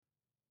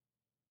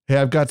Hey,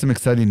 I've got some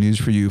exciting news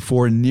for you.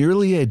 For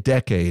nearly a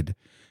decade,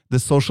 the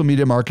Social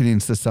Media Marketing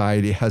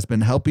Society has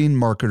been helping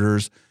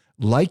marketers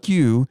like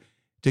you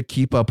to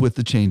keep up with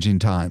the changing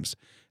times.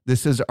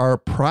 This is our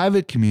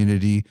private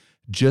community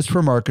just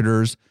for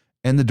marketers,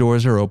 and the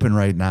doors are open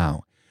right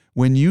now.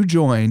 When you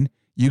join,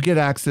 you get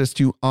access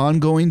to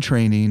ongoing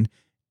training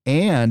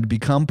and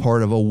become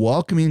part of a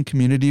welcoming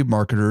community of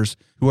marketers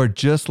who are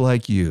just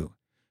like you.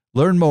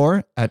 Learn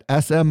more at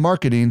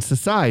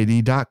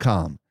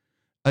smmarketingsociety.com.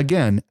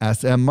 Again,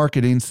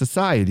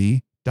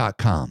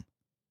 smmarketingsociety.com.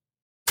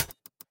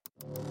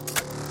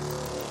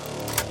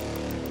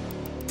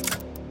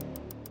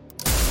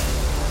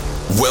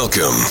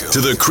 Welcome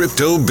to the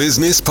Crypto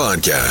Business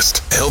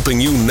Podcast, helping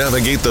you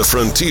navigate the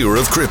frontier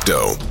of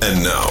crypto.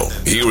 And now,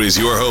 here is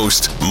your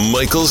host,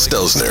 Michael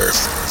Stelzner.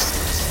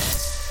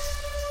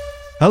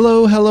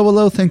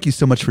 Hello. Thank you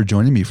so much for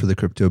joining me for the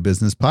Crypto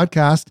Business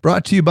Podcast,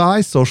 brought to you by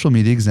Social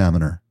Media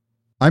Examiner.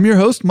 I'm your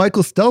host,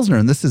 Michael Stelzner,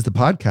 and this is the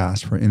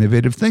podcast for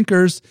innovative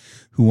thinkers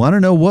who want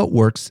to know what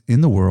works in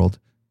the world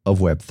of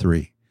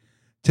Web3.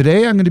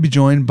 Today, I'm going to be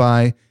joined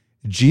by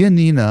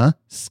Giannina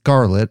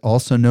Scarlett,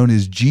 also known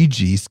as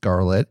Gigi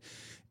Scarlett,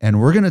 and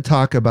we're going to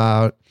talk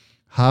about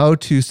how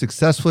to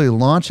successfully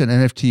launch an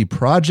NFT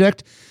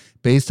project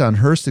based on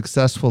her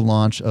successful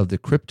launch of the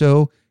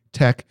Crypto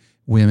Tech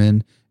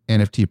Women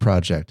NFT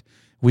project.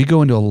 We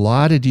go into a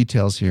lot of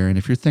details here, and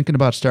if you're thinking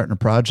about starting a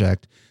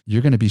project,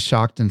 you're going to be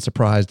shocked and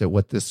surprised at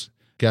what this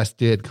guest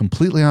did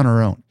completely on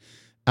her own.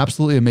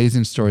 Absolutely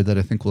amazing story that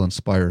I think will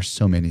inspire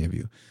so many of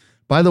you.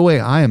 By the way,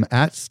 I am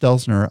at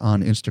Stelzner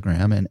on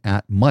Instagram and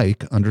at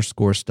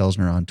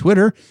Mike_Stelzner on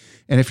Twitter.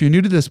 And if you're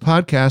new to this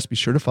podcast, be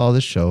sure to follow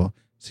this show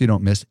so you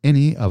don't miss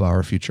any of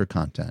our future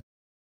content.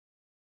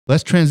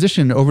 Let's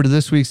transition over to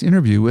this week's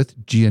interview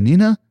with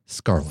Giannina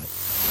Scarlett.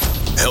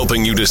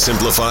 Helping you to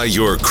simplify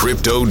your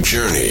crypto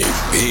journey.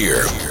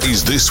 Here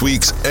is this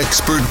week's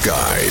expert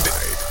guide.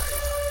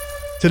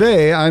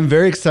 Today, I'm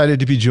very excited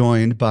to be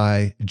joined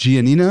by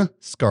Giannina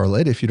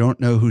Scarlett. If you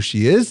don't know who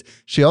she is,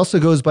 she also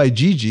goes by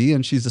Gigi,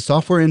 and she's a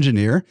software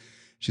engineer.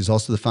 She's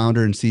also the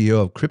founder and CEO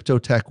of Crypto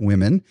Tech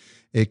Women,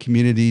 a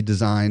community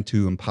designed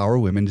to empower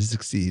women to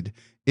succeed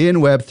in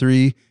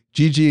Web3.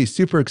 Gigi,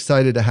 super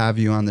excited to have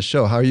you on the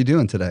show. How are you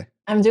doing today?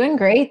 I'm doing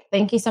great.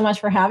 Thank you so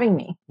much for having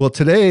me. Well,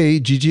 today,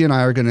 Gigi and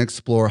I are going to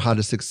explore how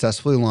to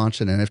successfully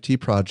launch an NFT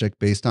project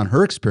based on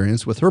her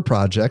experience with her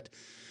project.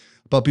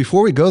 But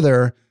before we go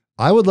there,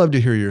 I would love to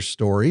hear your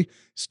story.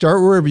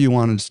 Start wherever you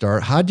wanted to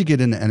start. How'd you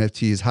get into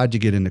NFTs? How'd you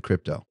get into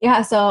crypto?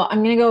 Yeah, so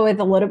I'm going to go with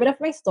a little bit of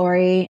my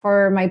story.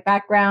 For my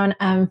background,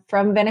 I'm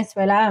from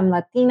Venezuela. I'm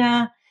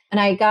Latina,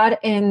 and I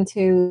got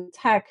into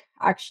tech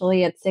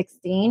actually at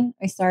 16.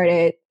 I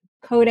started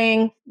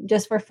coding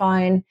just for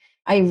fun.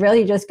 I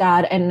really just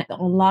got an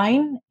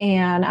online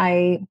and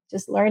I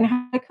just learned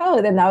how to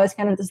code. And that was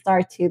kind of the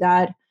start to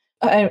that.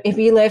 If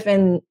you live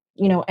in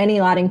any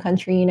Latin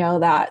country, you know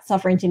that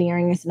software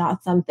engineering is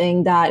not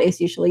something that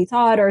is usually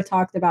taught or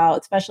talked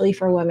about, especially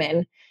for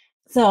women.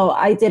 So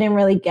I didn't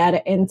really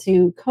get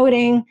into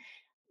coding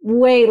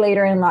way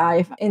later in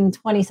life in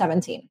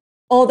 2017.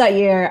 All that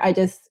year, I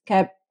just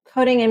kept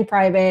coding in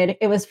private.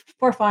 It was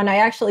for fun. I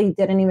actually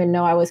didn't even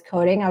know I was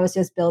coding. I was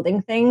just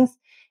building things.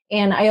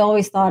 And I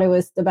always thought it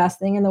was the best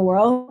thing in the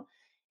world.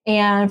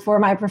 And for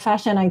my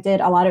profession, I did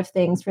a lot of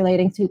things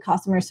relating to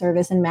customer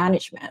service and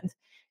management.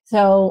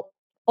 So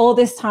all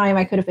this time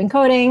I could have been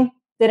coding,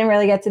 didn't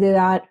really get to do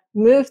that,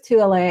 moved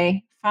to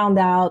LA, found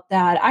out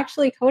that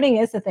actually coding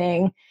is a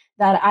thing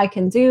that I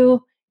can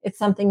do. It's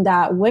something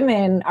that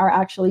women are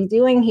actually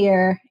doing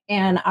here.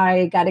 And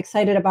I got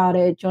excited about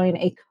it, joined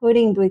a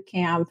coding boot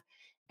camp.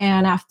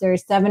 And after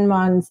 7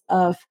 months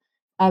of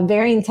a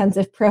very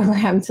intensive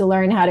program to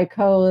learn how to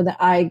code,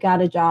 I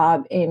got a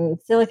job in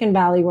Silicon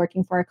Valley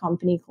working for a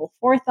company called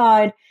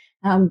Forethought,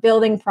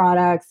 building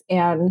products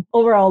and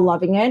overall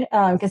loving it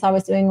because I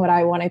was doing what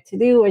I wanted to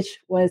do, which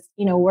was,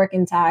 work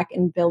in tech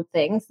and build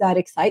things that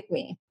excite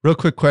me. Real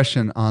quick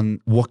question on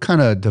what kind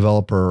of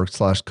developer /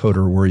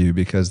 coder were you?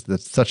 Because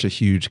that's such a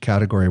huge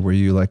category. Were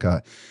you like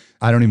I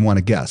don't even want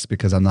to guess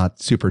because I'm not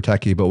super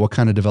techie, but what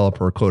kind of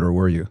developer or coder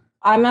were you?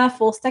 I'm a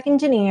full stack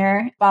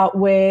engineer, but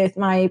with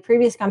my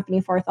previous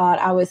company, Forethought,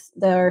 I was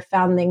their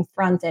founding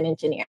front-end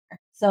engineer.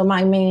 So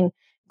my main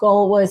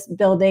goal was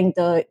building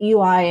the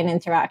UI and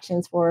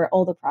interactions for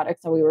all the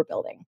products that we were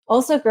building.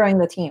 Also growing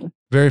the team.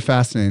 Very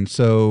fascinating.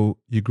 So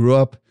you grew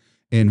up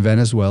in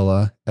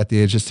Venezuela at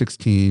the age of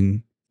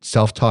 16,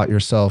 self-taught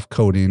yourself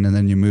coding, and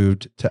then you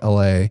moved to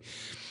LA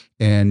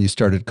and you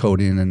started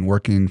coding and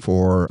working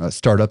for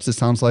startups, it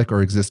sounds like,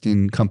 or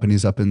existing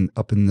companies up in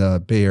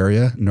the Bay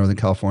Area, Northern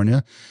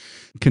California.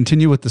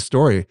 Continue with the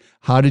story.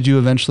 How did you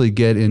eventually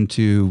get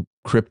into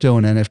crypto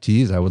and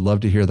NFTs? I would love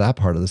to hear that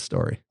part of the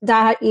story.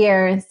 That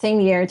year,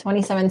 same year,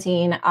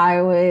 2017,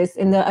 I was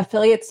in the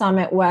Affiliate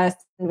Summit West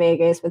in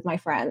Vegas with my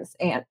friends,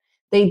 and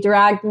they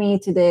dragged me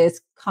to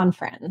this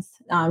conference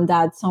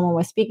that someone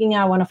was speaking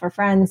at, one of our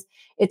friends.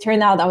 It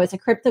turned out that was a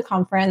crypto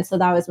conference. So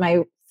that was my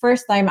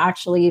first time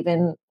actually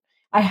even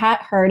I had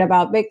heard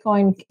about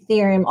Bitcoin,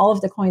 Ethereum, all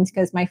of the coins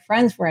because my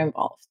friends were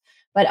involved.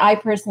 But I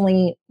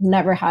personally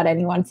never had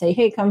anyone say,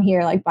 hey, come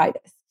here, like buy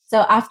this.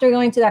 So after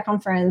going to that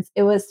conference,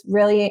 it was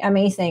really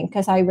amazing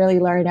because I really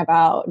learned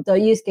about the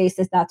use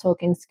cases that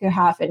tokens could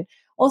have and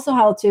also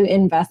how to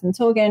invest in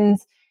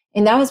tokens.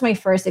 And that was my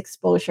first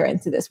exposure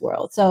into this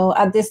world. So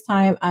at this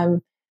time,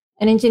 I'm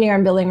an engineer.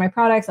 I'm building my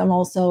products. I'm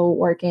also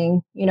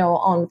working,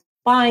 on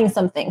buying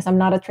some things. I'm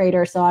not a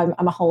trader, so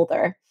I'm a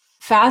holder.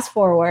 Fast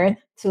forward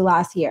to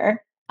last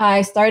year,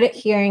 I started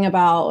hearing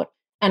about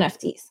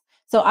NFTs.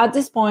 So at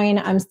this point,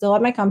 I'm still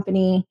at my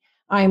company.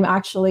 I'm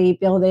actually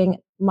building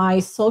my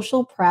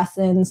social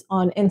presence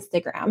on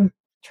Instagram,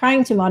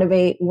 trying to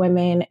motivate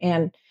women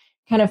and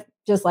kind of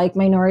just like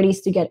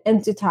minorities to get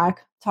into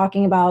tech,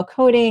 talking about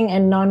coding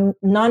and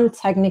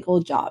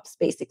non-technical jobs,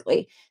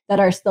 basically, that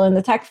are still in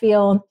the tech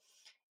field.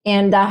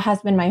 And that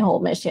has been my whole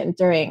mission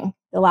during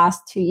the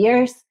last 2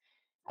 years.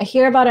 I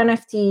hear about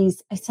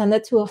NFTs. I send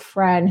it to a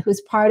friend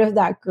who's part of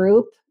that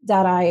group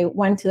that I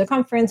went to the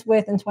conference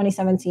with in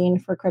 2017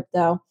 for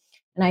crypto.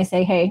 And I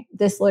say, hey,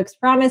 this looks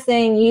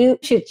promising. You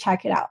should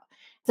check it out.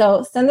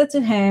 So send it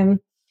to him.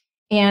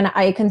 And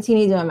I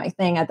continue doing my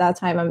thing. At that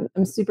time,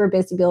 I'm super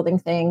busy building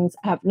things.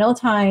 I have no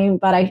time,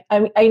 but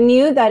I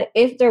knew that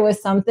if there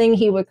was something,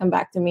 he would come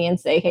back to me and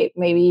say, hey,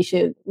 maybe you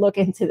should look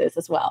into this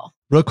as well.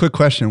 Real quick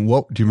question.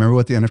 Do you remember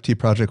what the NFT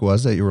project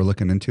was that you were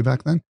looking into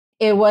back then?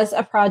 It was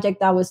a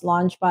project that was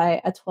launched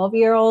by a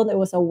 12-year-old. It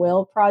was a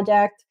will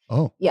project.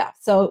 Oh. Yeah.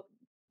 So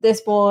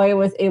this boy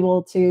was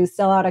able to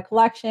sell out a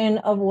collection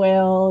of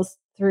wills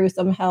through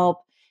some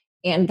help.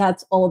 And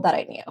that's all that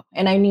I knew.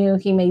 And I knew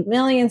he made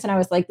millions. And I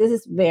was like, this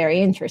is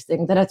very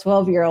interesting that a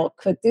 12-year-old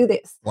could do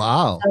this.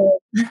 Wow. So,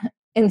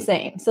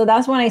 insane. So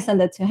that's when I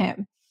sent it to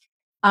him.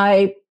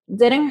 I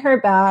didn't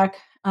hear back.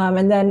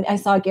 And then I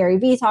saw Gary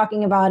Vee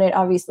talking about it.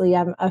 Obviously,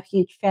 I'm a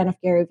huge fan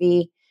of Gary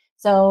Vee.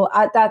 So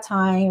at that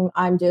time,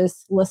 I'm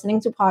just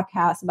listening to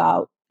podcasts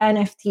about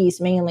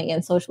NFTs mainly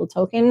and social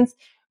tokens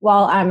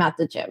while I'm at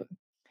the gym.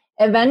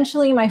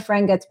 Eventually, my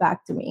friend gets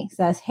back to me,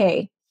 says,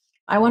 hey,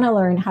 I want to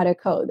learn how to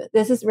code.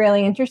 This is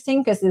really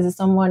interesting because this is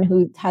someone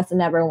who has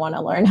never want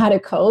to learn how to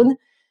code.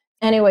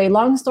 Anyway,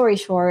 long story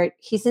short,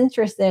 he's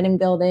interested in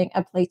building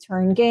a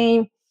play-to-earn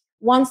game,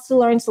 wants to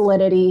learn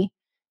Solidity,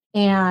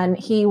 and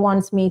he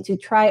wants me to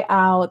try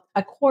out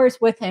a course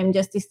with him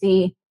just to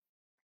see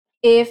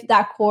if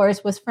that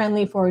course was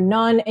friendly for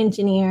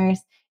non-engineers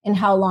and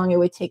how long it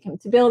would take him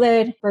to build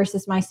it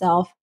versus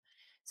myself.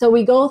 So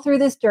we go through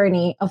this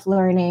journey of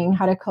learning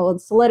how to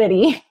code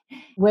Solidity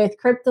with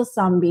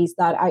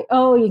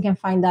cryptozombies.io. You can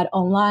find that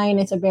online.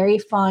 It's a very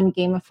fun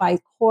gamified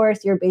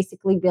course. You're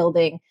basically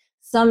building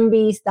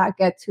zombies that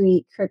get to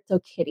eat crypto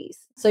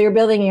kitties. So you're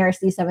building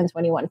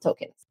ERC-721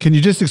 tokens. Can you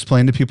just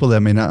explain to people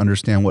that may not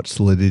understand what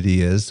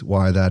Solidity is,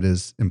 why that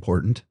is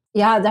important?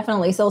 Yeah,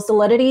 definitely. So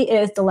Solidity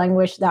is the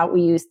language that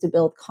we use to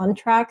build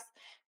contracts.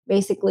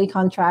 Basically,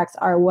 contracts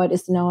are what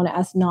is known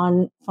as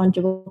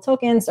non-fungible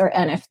tokens or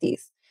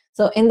NFTs.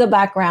 So in the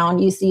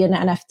background, you see an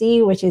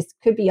NFT, which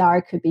could be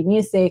art, could be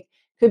music,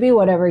 could be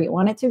whatever you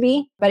want it to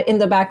be. But in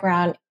the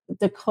background,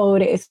 the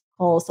code is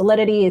called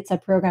Solidity. It's a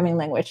programming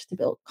language to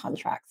build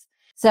contracts.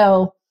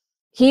 So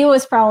he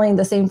was probably in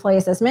the same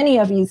place as many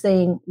of you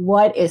saying,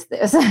 what is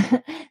this?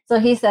 So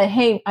he said,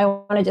 hey, I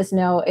want to just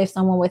know if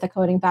someone with a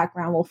coding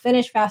background will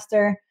finish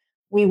faster.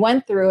 We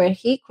went through it.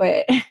 He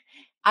quit.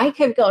 I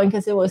kept going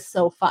because it was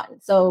so fun.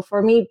 So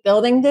for me,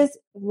 building this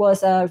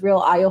was a real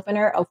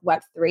eye-opener of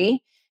Web3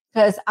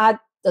 because at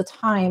the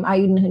time I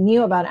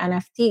knew about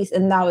NFTs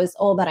and that was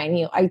all that I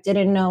knew. I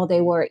didn't know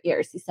they were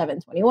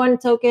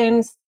ERC-721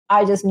 tokens.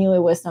 I just knew it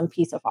was some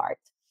piece of art.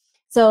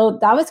 So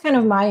that was kind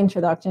of my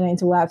introduction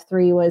into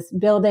Web3 was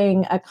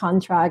building a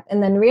contract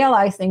and then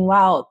realizing,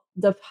 wow,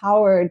 the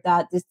power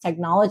that this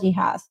technology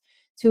has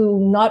to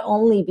not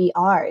only be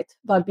art,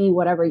 but be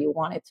whatever you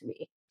want it to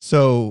be.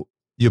 So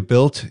you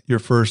built your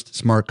first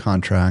smart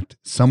contract.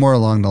 Somewhere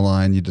along the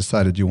line, you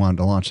decided you wanted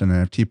to launch an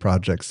NFT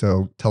project.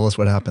 So tell us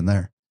what happened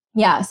there.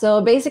 Yeah.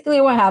 So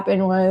basically what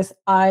happened was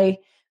I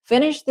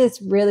finished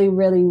this really,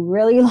 really,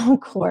 really long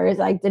course.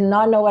 I did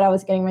not know what I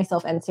was getting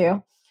myself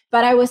into.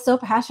 But I was so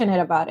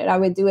passionate about it. I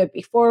would do it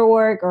before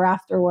work or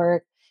after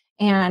work.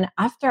 And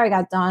after I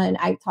got done,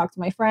 I talked to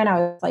my friend. I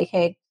was like,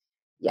 hey,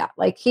 yeah,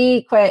 like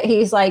he quit.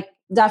 He's like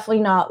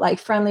definitely not like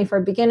friendly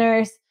for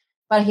beginners,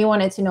 but he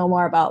wanted to know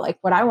more about like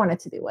what I wanted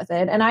to do with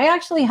it. And I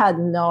actually had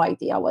no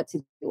idea what to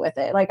do with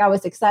it. Like I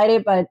was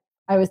excited, but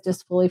I was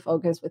just fully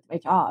focused with my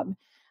job.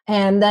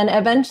 And then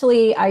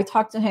eventually I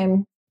talked to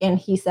him and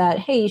he said,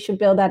 hey, you should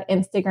build that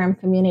Instagram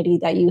community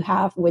that you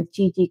have with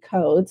GG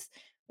Codes,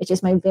 which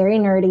is my very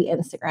nerdy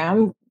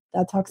Instagram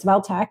that talks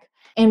about tech,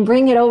 and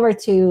bring it over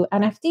to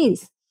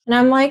NFTs. And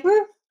I'm like,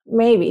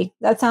 maybe.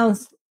 That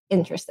sounds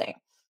interesting.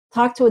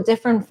 Talked to a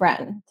different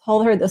friend,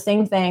 told her the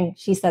same thing.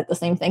 She said the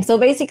same thing. So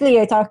basically,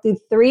 I talked to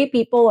 3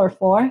 people or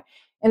 4,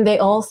 and they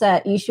all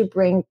said, you should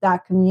bring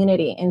that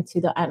community into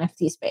the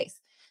NFT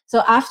space.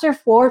 So after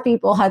 4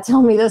 people had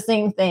told me the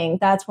same thing,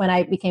 that's when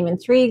I became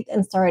intrigued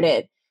and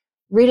started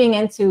reading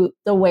into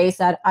the ways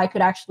that I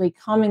could actually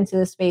come into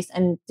the space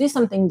and do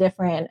something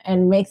different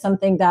and make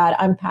something that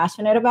I'm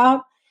passionate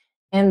about.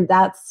 And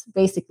that's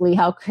basically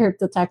how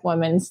Crypto Tech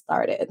Women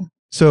started.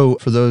 So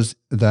for those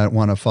that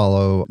want to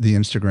follow the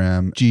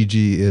Instagram,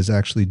 GG is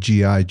actually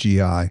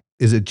GIGI.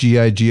 Is it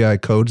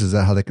GIGI codes? Is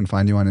that how they can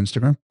find you on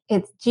Instagram?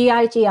 It's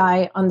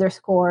GIGI_codes.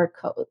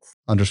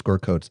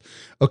 _codes.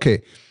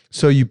 Okay.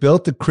 So you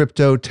built the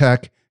Crypto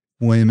Tech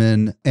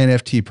Women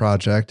NFT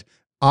project.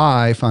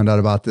 I found out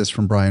about this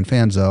from Brian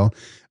Fanzo.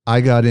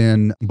 I got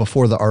in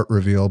before the art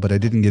reveal, but I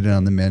didn't get in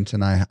on the mint,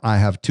 and I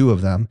have 2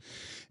 of them.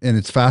 And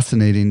it's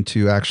fascinating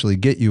to actually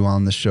get you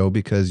on the show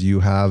because you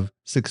have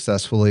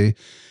successfully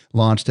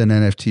launched an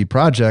NFT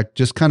project.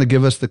 Just kind of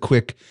give us the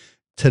quick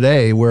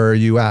today, where are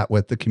you at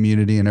with the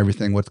community and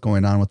everything, what's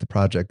going on with the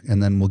project?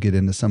 And then we'll get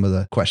into some of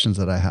the questions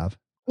that I have.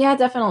 Yeah,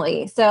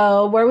 definitely.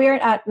 So where we are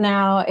at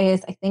now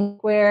is I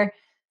think we're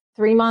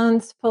 3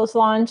 months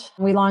post-launch.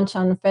 We launched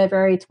on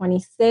February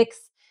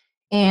 26th.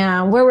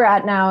 And where we're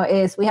at now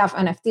is we have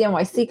NFT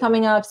NYC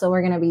coming up. So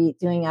we're going to be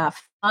doing a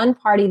fun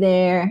party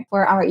there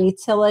for our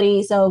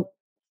utility. So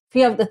a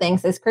few of the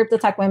things is Crypto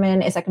Tech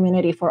Women is a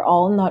community for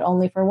all, not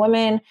only for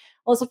women,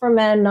 also for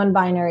men,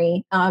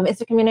 non-binary.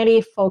 It's a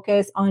community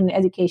focused on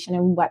education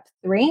in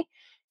Web3.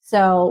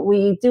 So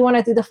we do want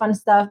to do the fun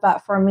stuff.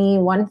 But for me,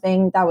 one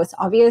thing that was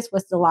obvious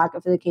was the lack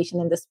of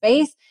education in the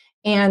space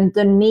and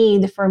the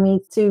need for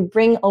me to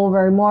bring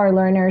over more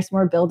learners,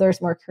 more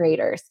builders, more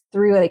creators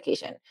through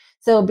education.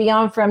 So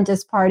beyond from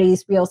just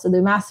parties, we also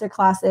do master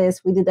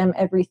classes. We do them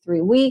every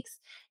 3 weeks.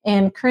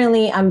 And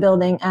currently I'm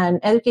building an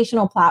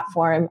educational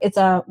platform. It's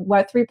a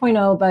Web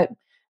 3.0, but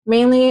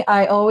mainly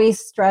I always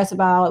stress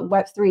about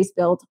Web 3 is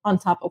built on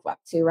top of Web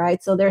 2,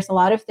 right? So there's a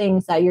lot of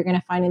things that you're going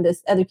to find in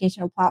this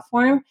educational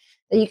platform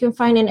that you can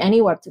find in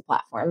any Web 2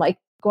 platform, like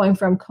going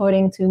from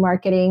coding to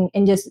marketing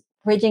and just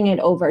bridging it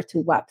over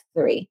to Web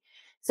 3.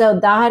 So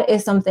that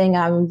is something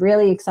I'm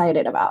really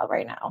excited about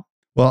right now.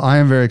 Well, I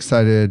am very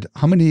excited.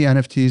 How many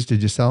NFTs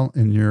did you sell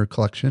in your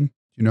collection? Do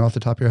you know off the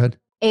top of your head?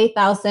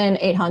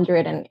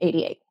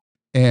 8,888.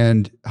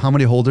 And how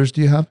many holders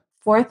do you have?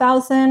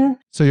 4,000.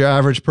 So your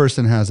average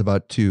person has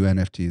about 2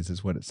 NFTs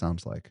is what it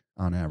sounds like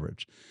on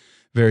average.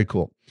 Very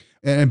cool.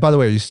 And by the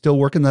way, are you still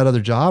working that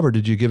other job or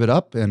did you give it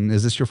up? And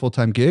is this your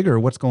full-time gig or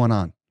what's going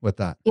on with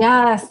that?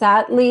 Yeah,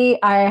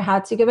 sadly, I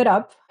had to give it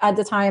up. At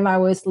the time, I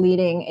was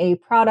leading a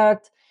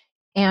product.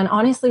 And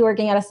honestly,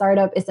 working at a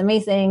startup is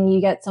amazing.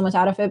 You get so much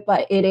out of it,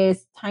 but it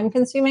is time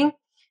consuming.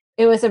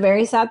 It was a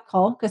very sad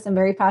call because I'm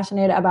very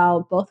passionate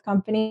about both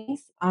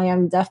companies. I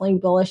am definitely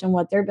bullish on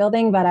what they're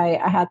building, but I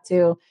had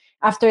to,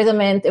 after the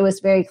mint, it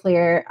was very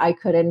clear I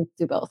couldn't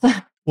do both.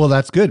 Well,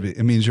 that's good.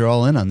 It means you're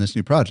all in on this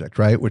new project,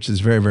 right? Which is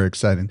very, very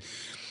exciting.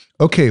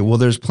 Okay, well,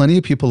 there's plenty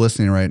of people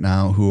listening right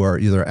now who are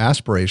either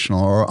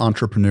aspirational or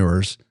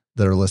entrepreneurs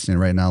that are listening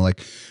right now.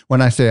 Like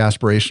when I say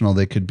aspirational,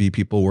 they could be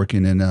people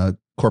working in a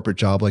corporate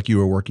job like you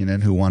were working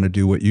in who want to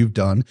do what you've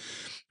done.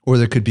 Or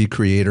there could be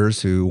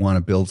creators who want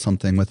to build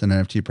something with an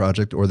NFT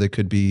project, or they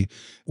could be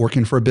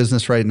working for a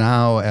business right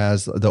now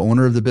as the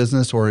owner of the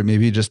business, or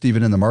maybe just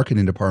even in the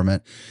marketing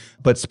department.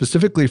 But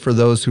specifically for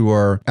those who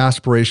are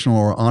aspirational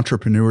or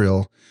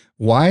entrepreneurial,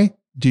 why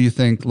do you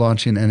think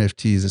launching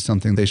NFTs is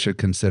something they should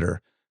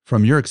consider?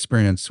 From your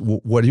experience,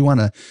 what do you want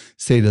to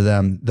say to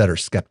them that are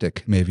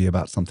skeptic maybe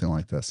about something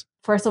like this?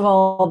 First of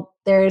all,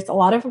 there's a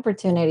lot of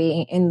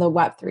opportunity in the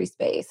Web3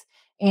 space.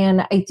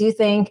 And I do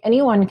think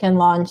anyone can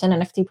launch an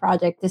NFT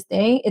project this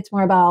day. It's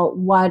more about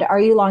what are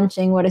you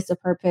launching? What is the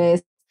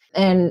purpose?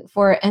 And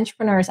for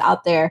entrepreneurs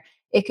out there,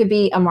 it could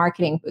be a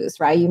marketing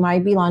boost, right? You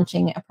might be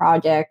launching a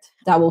project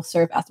that will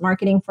serve as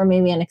marketing for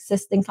maybe an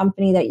existing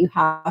company that you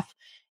have.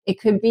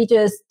 It could be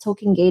just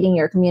token gating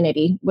your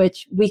community,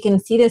 which we can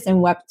see this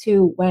in Web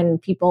 2 when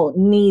people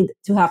need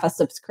to have a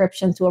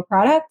subscription to a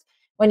product.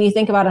 When you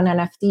think about an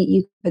NFT,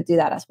 you could do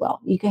that as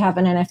well. You could have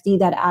an NFT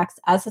that acts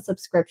as a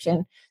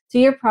subscription to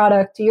your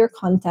product, to your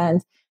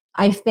content.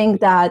 I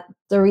think that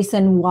the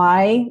reason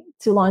why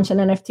to launch an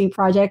NFT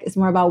project is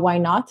more about why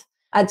not.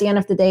 At the end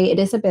of the day, it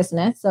is a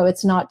business. So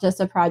it's not just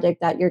a project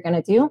that you're going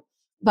to do,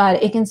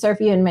 but it can serve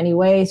you in many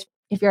ways.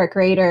 If you're a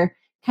creator,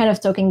 kind of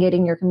token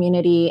gating your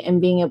community and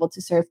being able to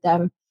serve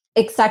them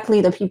exactly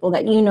the people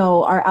that you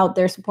know are out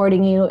there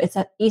supporting you. It's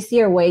an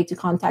easier way to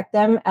contact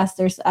them as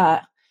there's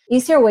a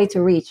easier way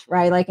to reach,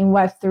 right? Like in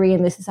Web3,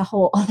 and this is a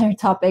whole other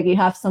topic, you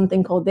have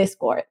something called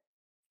Discord.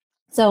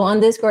 So on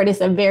Discord is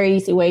a very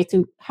easy way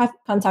to have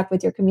contact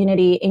with your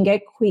community and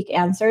get quick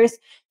answers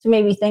to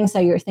maybe things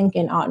that you're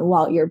thinking on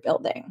while you're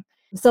building.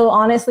 So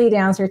honestly, the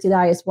answer to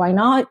that is why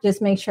not?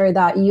 Just make sure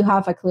that you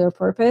have a clear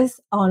purpose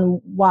on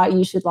why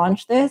you should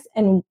launch this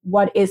and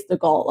what is the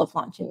goal of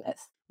launching this.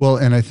 Well,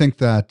 and I think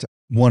that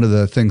one of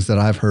the things that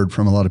I've heard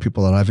from a lot of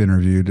people that I've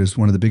interviewed is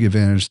one of the big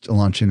advantages to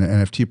launching an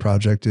NFT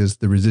project is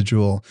the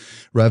residual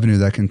revenue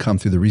that can come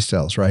through the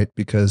resales, right?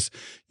 Because,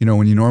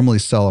 when you normally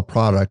sell a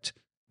product,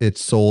 it's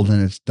sold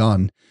and it's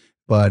done.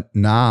 But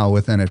now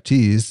with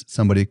NFTs,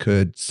 somebody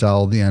could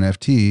sell the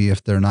NFT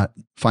if they're not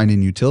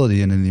finding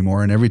utility in it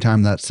anymore. And every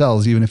time that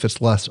sells, even if it's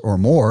less or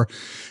more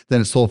than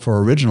it sold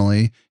for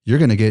originally, you're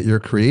going to get your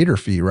creator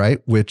fee,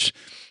 right? Which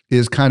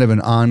is kind of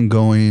an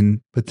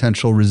ongoing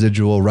potential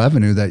residual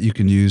revenue that you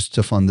can use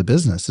to fund the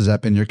business. Has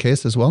that been your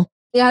case as well?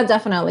 Yeah,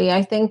 definitely.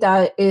 I think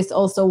that is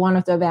also one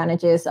of the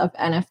advantages of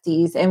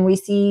NFTs. And we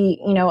see,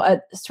 a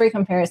straight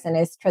comparison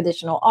is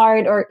traditional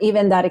art, or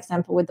even that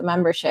example with the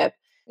membership.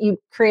 You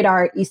create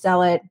art, you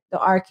sell it, the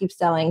art keeps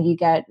selling, you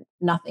get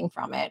nothing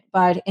from it.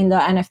 But in the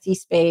NFT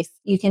space,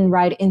 you can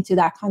write into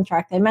that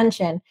contract I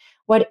mentioned,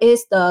 what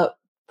is the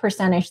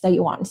percentage that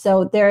you want?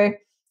 So there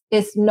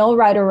is no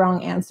right or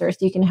wrong answers.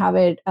 You can have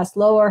it as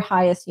low or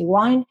high as you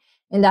want.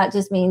 And that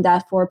just means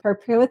that for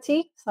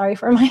perpetuity, sorry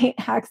for my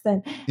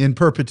accent. In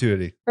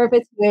perpetuity.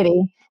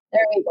 Perpetuity.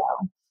 There we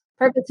go.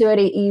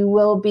 Perpetuity, you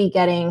will be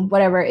getting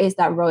whatever is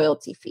that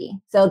royalty fee.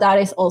 So that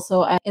is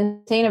also an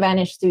insane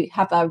advantage to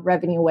have a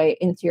revenue way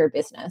into your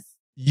business.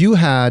 You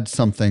had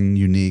something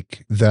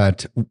unique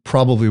that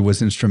probably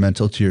was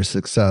instrumental to your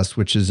success,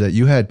 which is that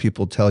you had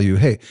people tell you,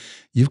 hey,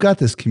 you've got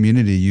this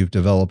community you've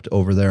developed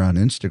over there on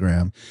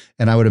Instagram.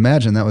 And I would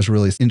imagine that was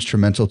really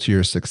instrumental to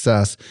your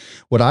success.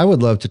 What I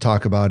would love to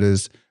talk about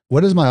is,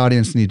 what does my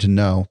audience need to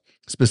know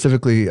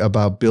specifically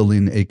about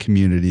building a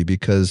community?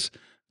 Because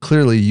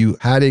clearly you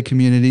had a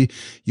community,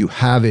 you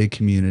have a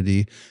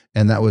community,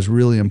 and that was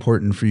really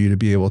important for you to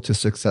be able to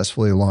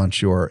successfully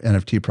launch your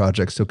NFT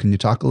project. So can you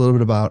talk a little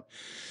bit about,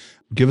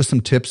 give us some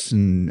tips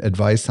and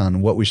advice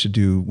on what we should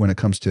do when it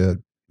comes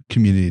to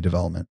community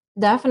development?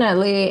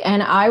 Definitely.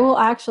 And I will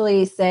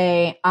actually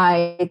say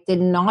I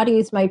did not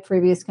use my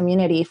previous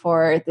community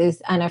for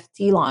this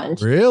NFT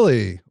launch.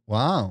 Really?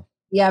 Wow.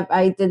 Yep,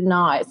 I did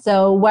not.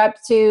 So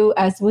Web2,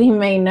 as we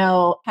may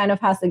know, kind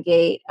of has a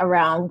gate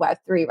around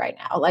Web3 right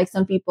now. Like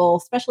some people,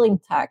 especially in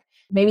tech,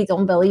 maybe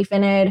don't believe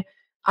in it.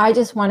 I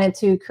just wanted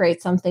to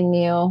create something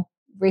new,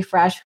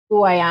 refresh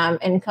who I am,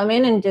 and come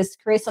in and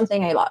just create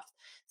something I love.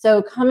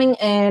 So coming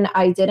in,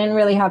 I didn't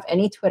really have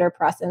any Twitter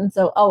presence.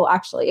 So,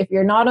 actually, if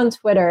you're not on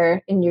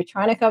Twitter and you're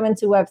trying to come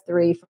into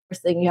Web3,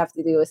 first thing you have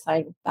to do is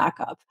sign back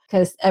up,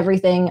 because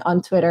everything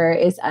on Twitter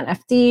is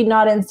NFT,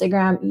 not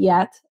Instagram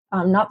yet,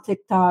 not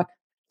TikTok,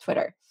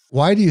 Twitter.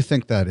 Why do you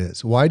think that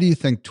is? Why do you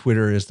think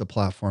Twitter is the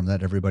platform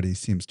that everybody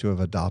seems to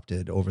have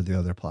adopted over the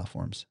other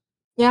platforms?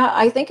 Yeah,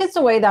 I think it's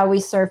the way that we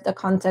serve the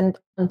content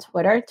on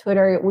Twitter.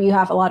 Twitter, we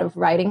have a lot of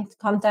writing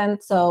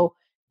content. So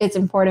it's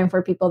important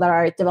for people that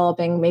are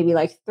developing maybe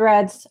like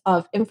threads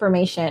of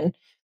information.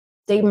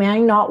 They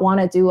might not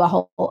want to do a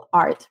whole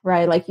art,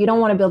 right? Like you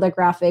don't want to build a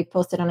graphic,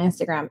 post it on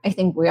Instagram. I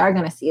think we are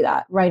going to see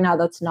that. Right now,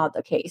 that's not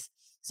the case.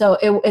 So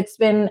it's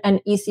been an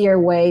easier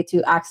way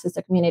to access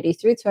the community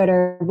through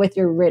Twitter with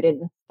your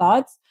written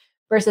thoughts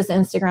versus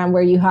Instagram,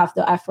 where you have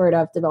the effort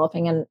of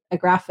developing a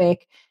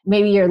graphic.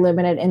 Maybe you're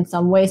limited in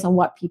some ways on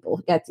what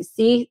people get to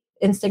see.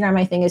 Instagram,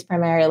 I think, is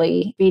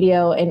primarily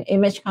video and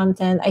image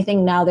content. I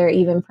think now they're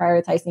even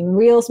prioritizing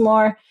Reels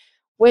more,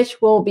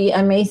 which will be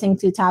amazing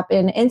to tap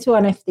into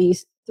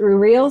NFTs through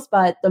Reels,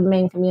 but the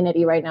main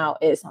community right now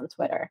is on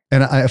Twitter.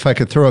 And if I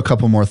could throw a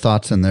couple more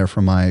thoughts in there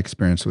from my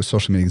experience with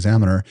Social Media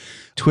Examiner,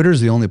 Twitter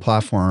is the only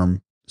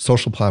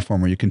social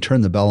platform where you can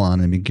turn the bell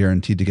on and be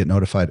guaranteed to get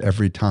notified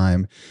every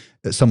time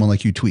that someone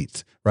like you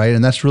tweets, right?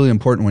 And that's really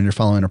important when you're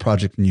following a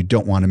project and you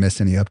don't want to miss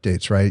any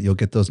updates, right? You'll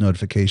get those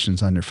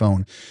notifications on your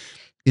phone.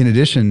 In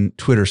addition,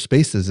 Twitter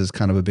Spaces is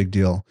kind of a big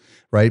deal,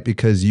 right?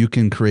 Because you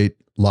can create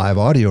live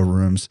audio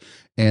rooms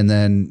and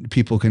then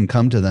people can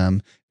come to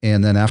them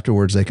and then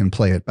afterwards they can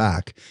play it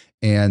back.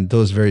 And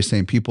those very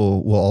same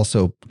people will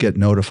also get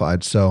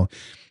notified. So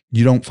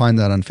you don't find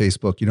that on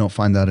Facebook. You don't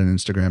find that on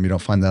Instagram. You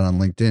don't find that on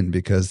LinkedIn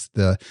because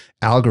the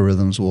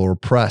algorithms will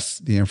repress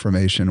the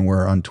information,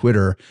 where on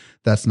Twitter,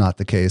 that's not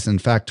the case. In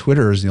fact,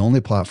 Twitter is the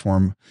only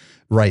platform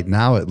right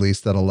now, at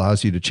least, that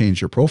allows you to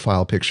change your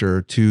profile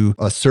picture to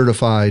a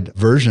certified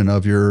version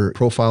of your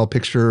profile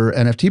picture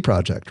NFT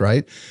project,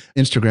 right?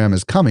 Instagram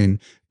is coming,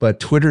 but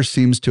Twitter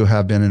seems to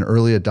have been an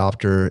early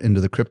adopter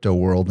into the crypto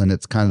world, and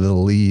it's kind of the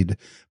lead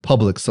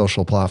public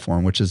social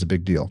platform, which is a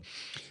big deal.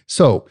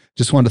 So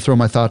just wanted to throw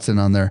my thoughts in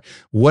on there.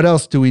 What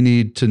else do we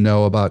need to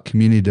know about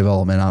community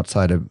development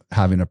outside of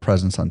having a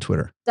presence on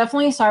Twitter?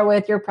 Definitely start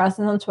with your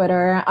presence on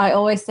Twitter. I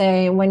always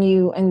say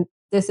and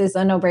this is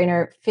a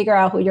no-brainer, figure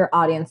out who your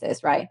audience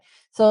is, right?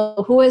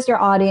 So who is your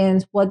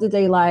audience? What do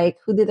they like?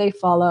 Who do they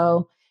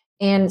follow?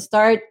 And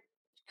start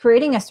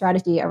creating a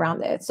strategy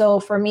around it.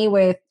 So for me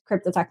with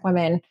Crypto Tech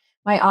Women,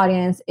 my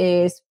audience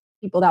is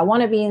people that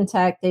want to be in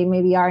tech. They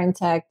maybe are in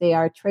tech. They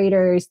are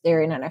traders.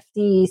 They're in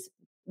NFTs.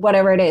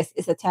 Whatever it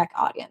is a tech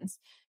audience.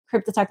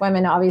 Crypto Tech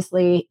Women,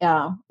 obviously,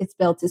 it's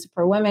built to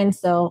support women.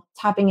 So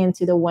tapping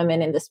into the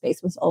women in the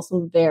space was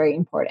also very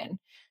important.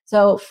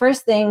 So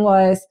first thing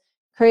was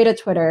create a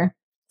Twitter.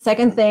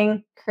 Second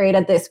thing, create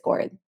a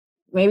Discord.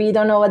 Maybe you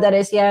don't know what that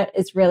is yet.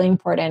 It's really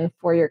important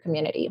for your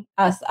community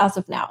as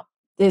of now.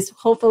 This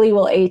hopefully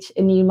will age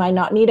and you might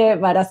not need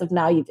it, but as of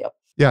now you do.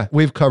 Yeah,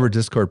 we've covered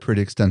Discord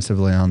pretty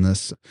extensively on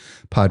this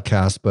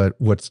podcast, but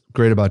what's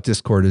great about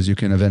Discord is you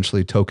can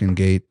eventually token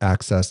gate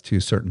access to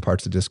certain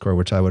parts of Discord,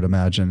 which I would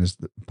imagine is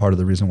part of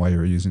the reason why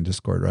you're using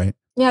Discord, right?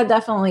 Yeah,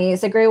 definitely.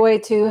 It's a great way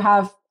to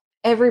have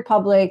every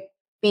public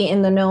be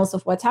in the knows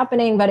of what's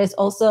happening, but it's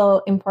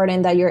also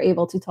important that you're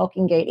able to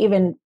token gate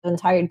even the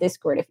entire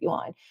Discord if you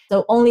want.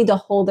 So only the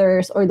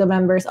holders or the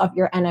members of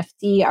your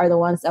NFT are the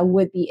ones that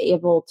would be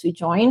able to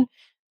join.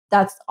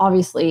 That's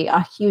obviously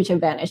a huge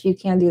advantage. You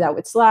can't do that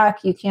with Slack.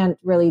 You can't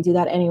really do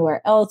that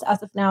anywhere else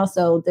as of now.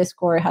 So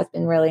Discord has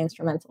been really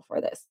instrumental for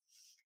this.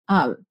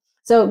 Um,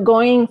 so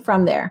going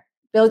from there,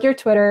 build your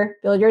Twitter,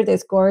 build your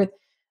Discord,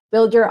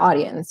 build your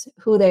audience,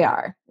 who they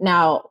are.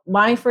 Now,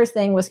 my first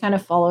thing was kind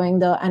of following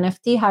the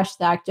NFT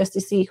hashtag just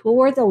to see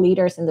who are the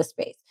leaders in the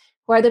space,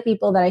 who are the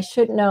people that I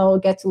should know,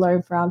 get to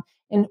learn from,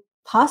 and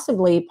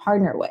possibly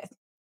partner with.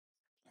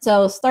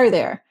 So start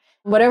there.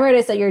 Whatever it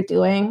is that you're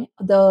doing,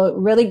 the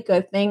really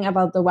good thing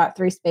about the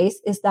Web3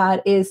 space is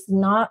that it's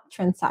not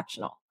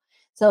transactional.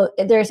 So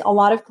there's a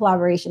lot of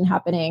collaboration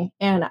happening.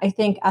 And I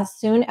think as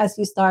soon as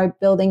you start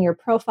building your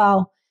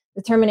profile,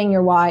 determining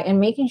your why,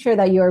 and making sure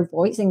that you're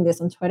voicing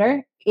this on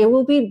Twitter, it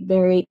will be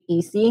very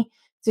easy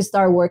to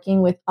start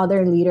working with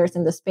other leaders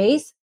in the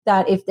space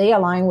that if they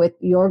align with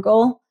your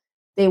goal,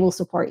 they will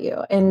support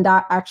you. And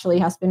that actually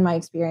has been my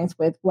experience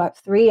with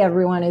Web3.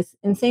 Everyone is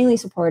insanely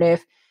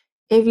supportive.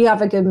 If you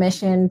have a good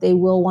mission, they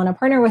will want to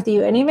partner with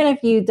you. And even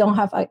if you don't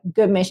have a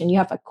good mission, you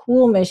have a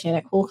cool mission,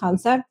 a cool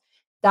concept,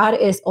 that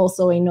is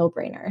also a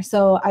no-brainer.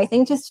 So I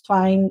think just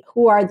find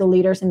who are the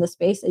leaders in the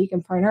space that you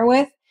can partner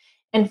with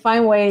and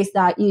find ways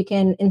that you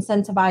can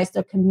incentivize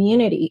the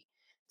community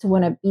to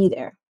want to be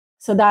there.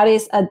 So that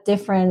is a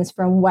difference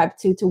from Web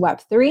 2 to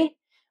Web 3.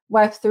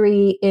 Web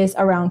 3 is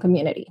around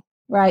community,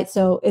 right?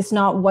 So it's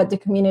not what the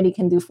community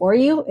can do for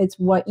you, it's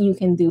what you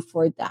can do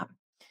for them.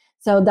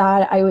 So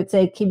that I would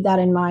say keep that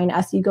in mind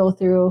as you go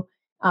through,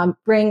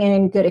 bring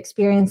in good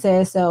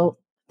experiences. So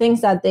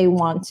things that they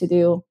want to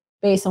do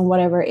based on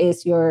whatever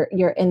is your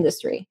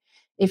industry.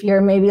 If you're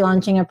maybe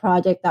launching a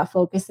project that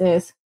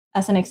focuses,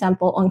 as an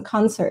example, on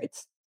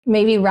concerts,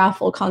 maybe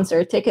raffle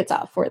concert tickets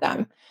out for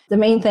them. The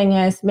main thing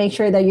is make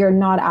sure that you're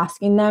not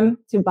asking them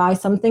to buy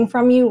something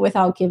from you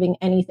without giving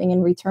anything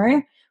in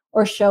return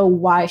or show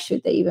why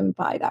should they even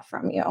buy that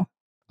from you.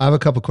 I have a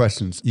couple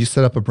questions. You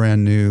set up a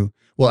brand new,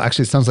 well,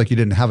 actually, it sounds like you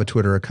didn't have a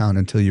Twitter account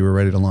until you were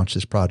ready to launch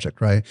this project,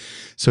 right?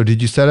 So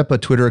did you set up a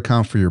Twitter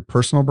account for your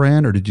personal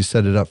brand or did you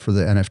set it up for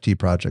the NFT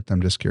project?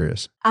 I'm just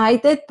curious. I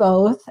did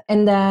both.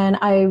 And then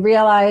I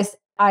realized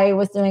I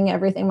was doing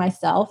everything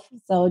myself.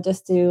 So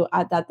just to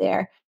add that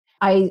there,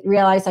 I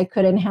realized I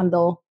couldn't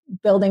handle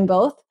building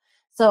both.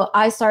 So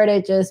I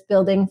started just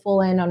building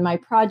full in on my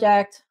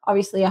project.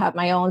 Obviously, I have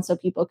my own so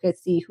people could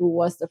see who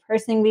was the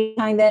person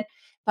behind it.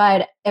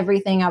 But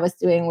everything I was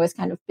doing was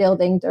kind of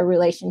building the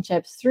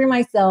relationships through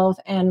myself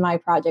and my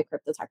project,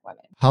 Crypto Tech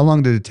Women. How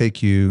long did it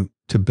take you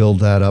to build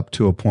that up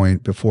to a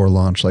point before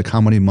launch? Like how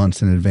many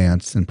months in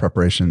advance in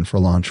preparation for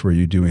launch were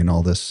you doing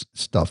all this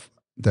stuff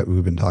that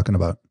we've been talking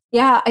about?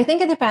 Yeah, I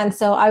think it depends.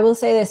 So I will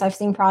say this, I've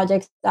seen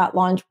projects that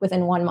launch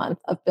within 1 month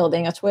of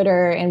building a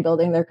Twitter and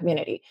building their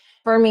community.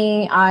 For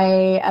me, I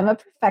am a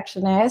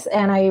perfectionist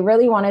and I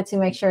really wanted to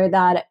make sure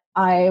that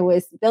I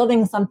was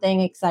building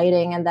something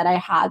exciting and that I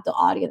had the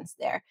audience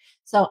there.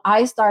 So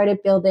I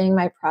started building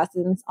my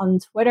presence on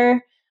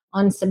Twitter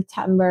on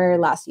September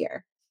last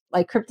year,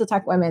 like Crypto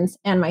Tech Women's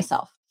and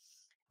myself.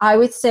 I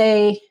would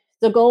say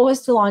the goal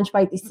was to launch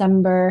by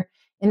December.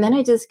 And then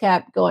I just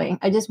kept going.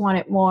 I just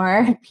wanted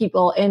more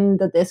people in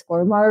the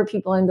Discord, more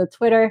people in the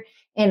Twitter.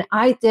 And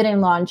I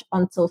didn't launch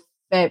until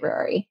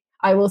February.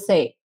 I will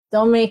say,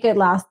 don't make it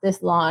last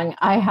this long.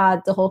 I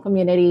had the whole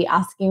community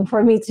asking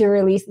for me to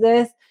release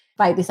this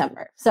by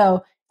December.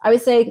 So I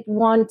would say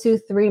 1 to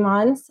 3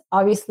 months.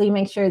 Obviously,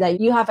 make sure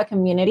that you have a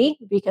community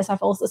because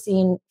I've also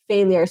seen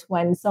failures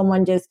when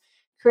someone just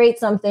creates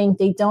something,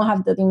 they don't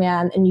have the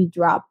demand, and you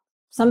drop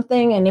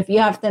something. And if you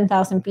have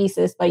 10,000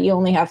 pieces, but you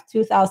only have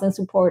 2,000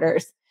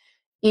 supporters,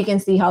 you can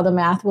see how the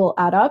math will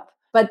add up.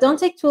 But don't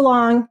take too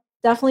long.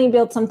 Definitely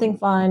build something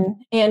fun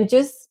and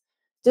just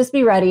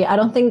be ready. I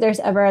don't think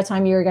there's ever a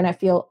time you're going to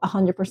feel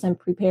 100%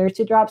 prepared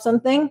to drop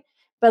something,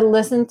 but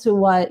listen to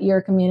what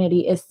your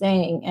community is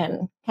saying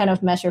and kind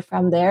of measure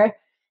from there.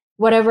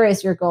 Whatever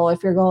is your goal,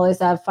 if your goal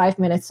is a 5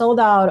 minutes sold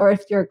out or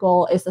if your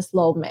goal is a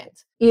slow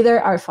mint, either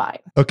are fine.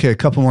 Okay, a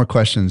couple more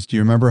questions. Do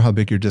you remember how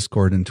big your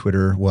Discord and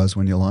Twitter was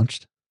when you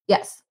launched?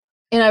 Yes.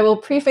 And I will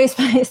preface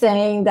by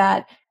saying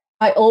that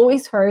I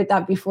always heard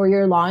that before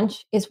your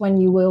launch is when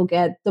you will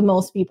get the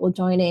most people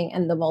joining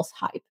and the most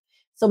hype.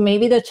 So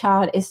maybe the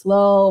chat is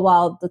slow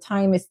while the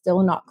time is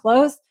still not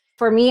close.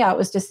 For me, I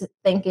was just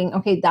thinking,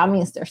 okay, that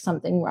means there's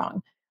something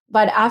wrong.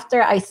 But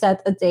after I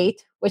set a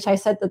date, which I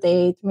set the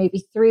date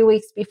maybe 3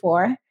 weeks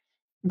before,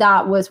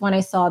 that was when I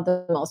saw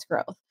the most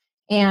growth.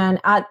 And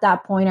at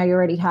that point, I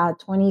already had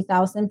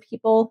 20,000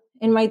 people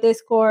in my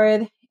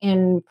Discord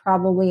and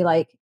probably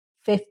like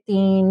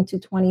 15 to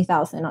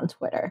 20,000 on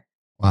Twitter.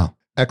 Wow.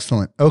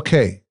 Excellent.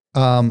 Okay.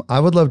 I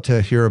would love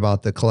to hear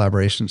about the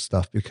collaboration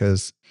stuff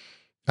because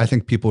I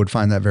think people would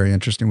find that very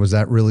interesting. Was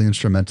that really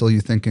instrumental,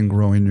 you think, in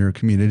growing your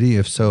community?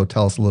 If so,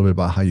 tell us a little bit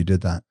about how you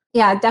did that.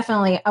 Yeah,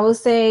 definitely. I would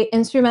say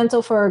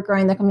instrumental for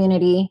growing the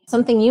community.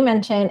 Something you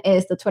mentioned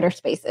is the Twitter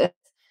Spaces.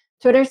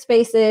 Twitter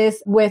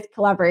Spaces with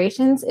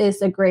collaborations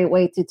is a great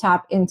way to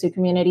tap into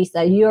communities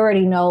that you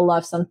already know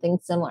love something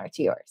similar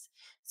to yours.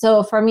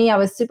 So for me, I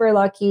was super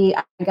lucky.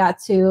 I got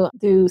to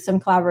do some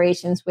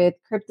collaborations with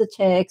Crypto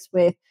Chicks,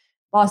 with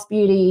Boss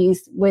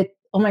Beauties, with,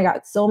 oh my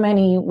God, so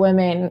many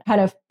women kind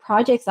of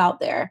projects out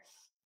there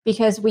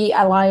because we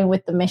align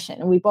with the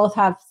mission. We both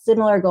have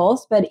similar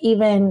goals, but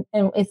even,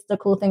 and it's the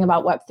cool thing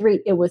about Web3,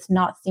 it was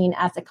not seen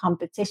as a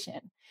competition.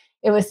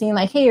 It was seen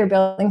like, hey, you're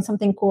building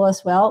something cool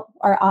as well.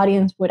 Our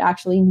audience would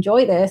actually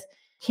enjoy this.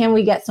 Can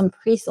we get some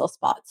pre-sale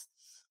spots?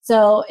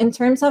 So in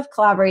terms of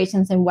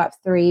collaborations in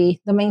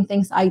Web3, the main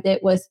things I did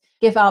was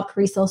give out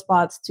pre-sale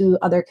spots to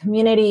other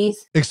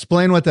communities.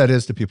 Explain what that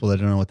is to people that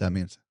don't know what that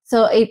means.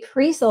 So a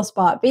pre-sale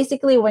spot,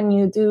 basically when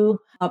you do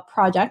a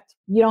project,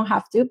 you don't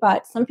have to,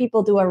 but some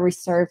people do a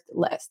reserved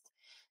list.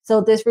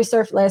 So this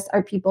reserved list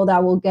are people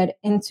that will get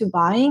into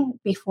buying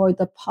before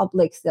the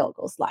public sale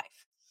goes live.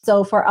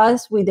 So for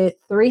us, we did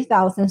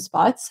 3,000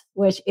 spots,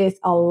 which is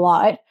a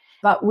lot,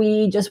 but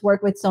we just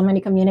work with so many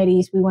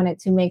communities. We wanted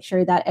to make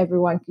sure that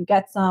everyone could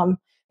get some.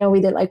 You know,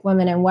 we did like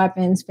women and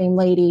weapons, fame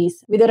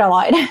ladies. We did a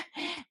lot,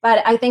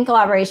 but I think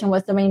collaboration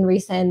was the main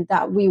reason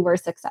that we were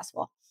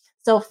successful.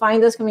 So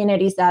find those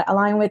communities that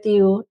align with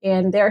you.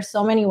 And there are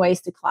so many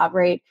ways to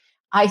collaborate.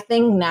 I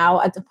think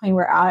now at the point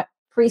we're at,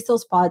 pre-sale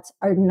spots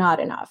are not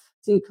enough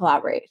to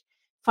collaborate.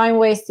 Find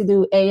ways to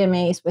do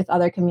AMAs with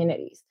other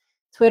communities.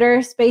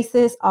 Twitter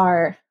spaces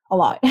are a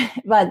lot,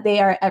 but they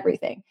are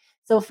everything.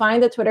 So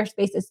find the Twitter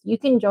spaces you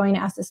can join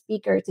as a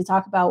speaker to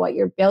talk about what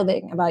you're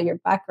building, about your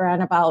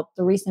background, about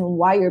the reason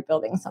why you're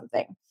building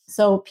something.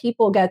 So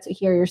people get to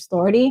hear your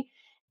story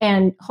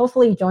and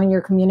hopefully join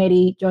your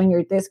community, join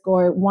your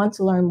Discord, want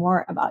to learn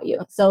more about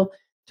you. So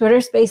Twitter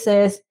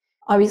spaces,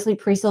 obviously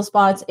pre-sale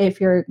spots if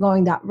you're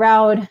going that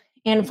route,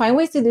 and find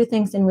ways to do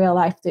things in real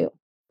life too.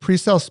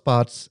 Pre-sale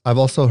spots, I've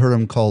also heard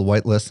them called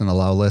whitelist and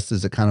allow list.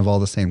 Is it kind of all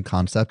the same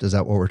concept? Is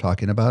that what we're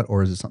talking about?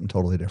 Or is it something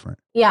totally different?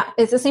 Yeah,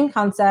 it's the same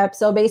concept.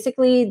 So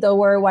basically the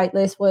word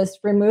whitelist was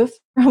removed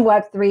from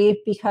Web3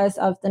 because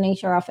of the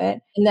nature of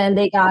it. And then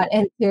they got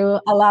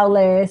into allow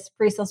list,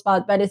 pre-sale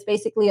spot, but it's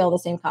basically all the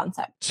same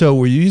concept. So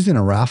were you using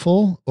a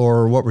raffle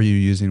or what were you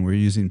using? Were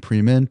you using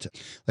pre-mint?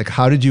 Like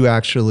how did you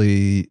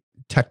actually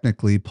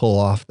technically pull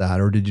off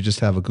that? Or did you just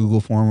have a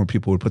Google form where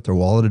people would put their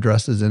wallet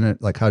addresses in it?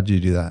 Like how did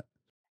you do that?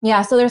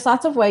 Yeah, so there's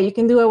lots of ways. You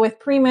can do it with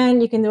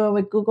pre-mint, you can do it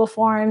with Google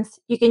Forms.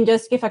 You can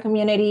just give a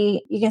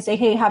community, you can say,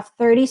 hey, have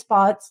 30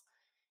 spots,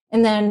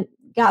 and then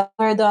gather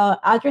the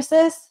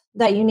addresses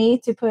that you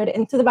need to put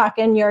into the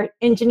backend. Your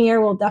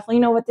engineer will definitely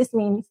know what this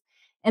means.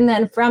 And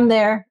then from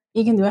there,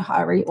 you can do it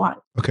however you want.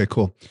 Okay,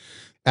 cool.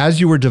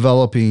 As you were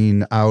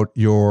developing out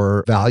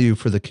your value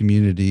for the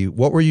community,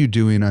 what were you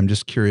doing? I'm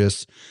just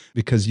curious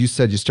because you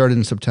said you started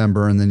in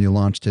September and then you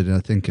launched it,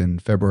 I think, in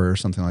February or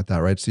something like that,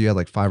 right? So you had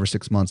like 5 or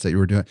 6 months that you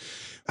were doing.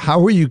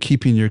 How were you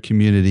keeping your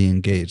community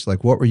engaged?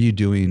 Like what were you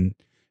doing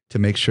to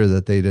make sure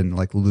that they didn't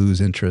like lose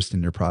interest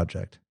in your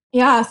project?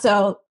 Yeah,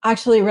 so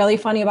actually really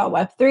funny about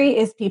Web3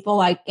 is people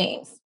like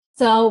games.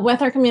 So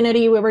with our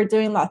community, we were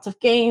doing lots of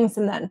games,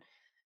 and then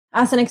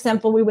as an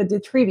example, we would do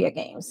trivia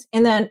games,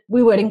 and then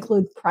we would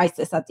include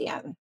prizes at the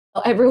end.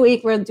 So every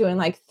week we're doing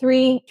like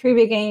 3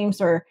 trivia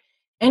games or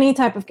any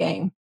type of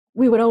game.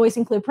 We would always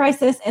include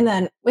prizes, and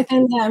then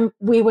within them,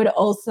 we would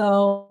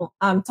also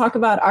talk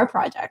about our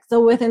project.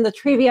 So within the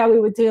trivia, we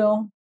would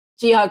do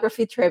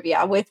geography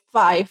trivia with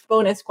 5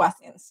 bonus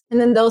questions.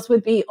 And then those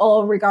would be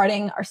all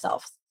regarding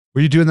ourselves.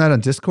 Were you doing that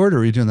on Discord or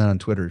were you doing that on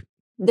Twitter?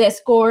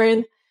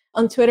 Discord,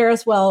 on Twitter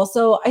as well.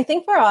 So I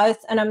think for us,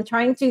 and I'm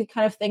trying to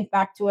kind of think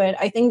back to it,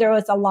 I think there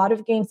was a lot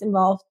of games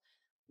involved,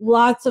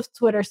 lots of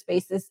Twitter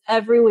spaces.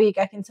 Every week,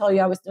 I can tell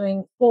you I was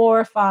doing 4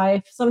 or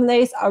 5. Some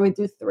days I would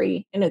do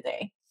 3 in a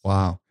day.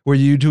 Wow. Were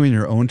you doing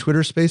your own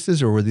Twitter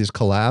spaces or were these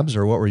collabs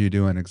or what were you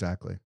doing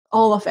exactly?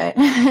 All of it.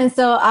 And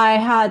so I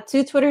had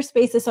 2 Twitter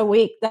spaces a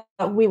week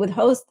that we would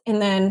host.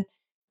 And then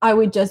I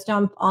would just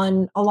jump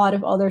on a lot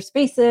of other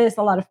spaces,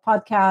 a lot of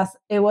podcasts.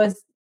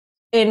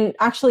 And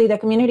actually the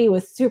community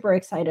was super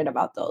excited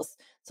about those.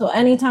 So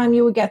anytime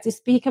you would get to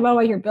speak about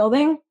what you're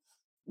building,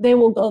 they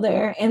will go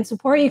there and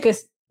support you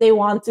because they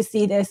want to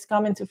see this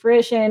come into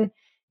fruition.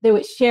 They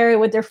would share it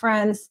with their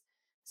friends.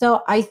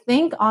 So I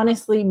think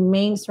honestly,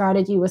 main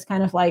strategy was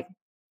kind of like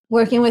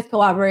working with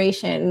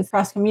collaborations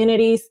across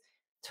communities,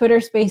 Twitter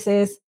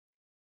spaces,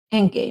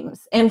 and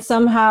games. And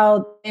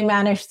somehow they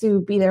managed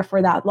to be there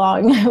for that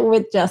long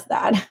with just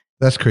that.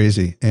 That's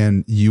crazy.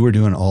 And you were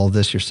doing all of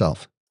this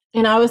yourself.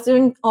 And I was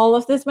doing all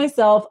of this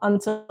myself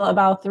until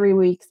about 3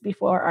 weeks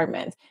before our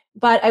mint.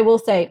 But I will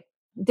say,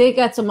 they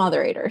get some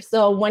moderators.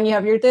 So when you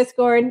have your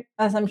Discord,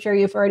 as I'm sure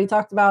you've already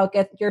talked about,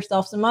 get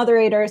yourself some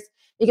moderators.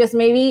 Because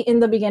maybe in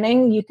the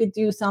beginning you could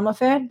do some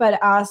of it, but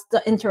as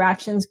the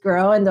interactions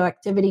grow and the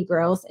activity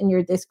grows in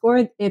your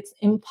Discord, it's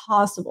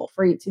impossible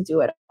for you to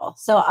do it all.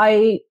 So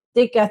I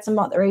did get some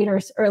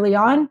moderators early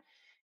on,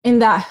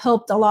 and that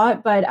helped a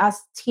lot. But as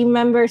team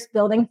members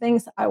building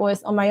things, I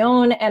was on my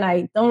own, and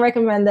I don't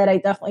recommend that. I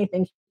definitely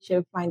think you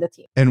should find a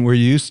team. And were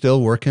you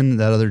still working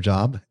that other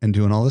job and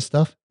doing all this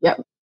stuff?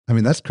 Yep. I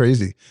mean, that's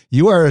crazy.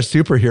 You are a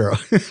superhero.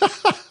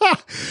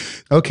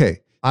 Okay.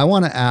 I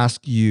want to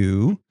ask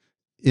you,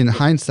 in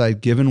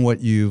hindsight, given what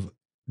you've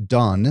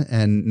done,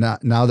 and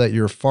now that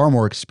you're far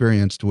more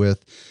experienced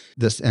with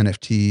this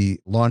NFT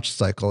launch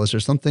cycle, is there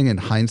something in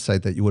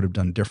hindsight that you would have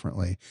done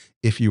differently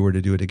if you were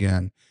to do it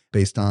again,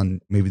 based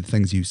on maybe the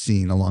things you've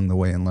seen along the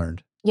way and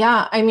learned?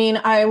 Yeah, I mean,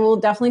 I will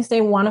definitely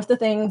say one of the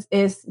things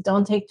is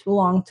don't take too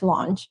long to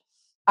launch.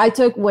 I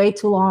took way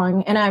too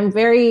long, and I'm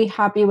very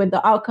happy with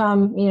the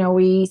outcome.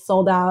 We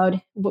sold out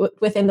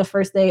within the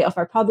first day of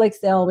our public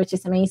sale, which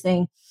is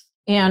amazing.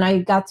 And I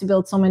got to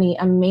build so many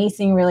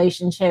amazing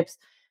relationships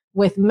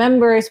with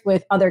members,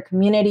 with other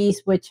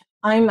communities, which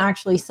I'm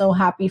actually so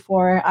happy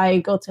for. I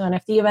go to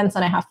NFT events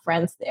and I have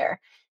friends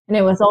there. And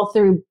it was all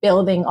through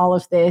building all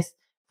of this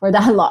for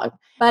that long.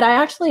 But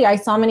I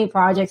saw many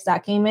projects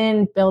that came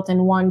in, built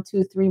in 1,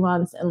 2, 3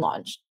 months and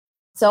launched.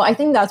 So I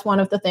think that's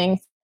one of the things.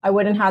 I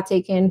wouldn't have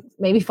taken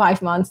maybe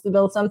 5 months to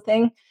build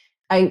something.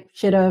 I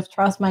should have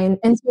trusted my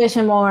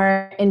intuition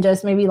more and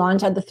just maybe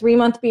launch at the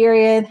 3-month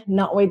period,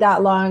 not wait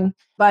that long,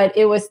 but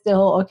it was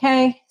still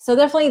okay. So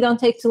definitely don't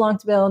take too long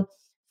to build.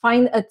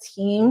 Find a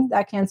team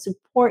that can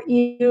support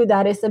you.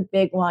 That is a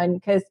big one,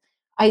 because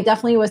I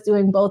definitely was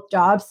doing both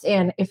jobs.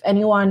 And if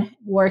anyone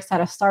works at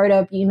a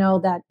startup, you know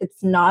that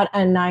it's not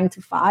a 9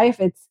 to 5,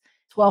 it's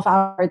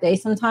 12-hour day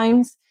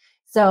sometimes.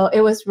 So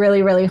it was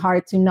really, really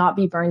hard to not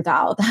be burned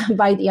out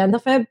by the end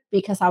of it,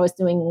 because I was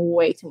doing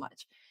way too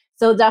much.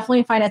 So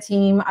definitely find a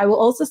team. I will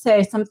also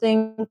say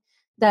something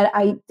that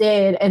I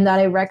did and that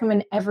I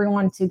recommend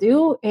everyone to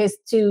do is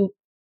to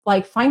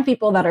find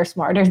people that are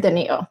smarter than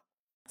you.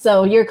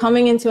 So you're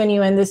coming into a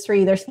new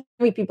industry. There's going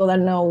to be people that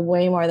know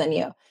way more than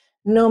you,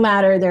 no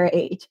matter their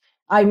age.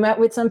 I met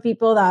with some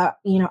people that,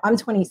 I'm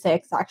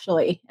 26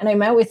 actually, and I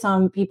met with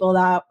some people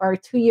that are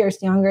 2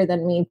 years younger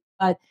than me,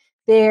 but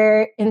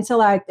their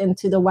intellect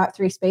into the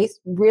Web3 space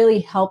really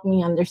helped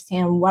me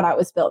understand what I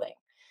was building.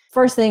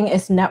 First thing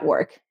is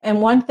network.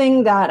 And one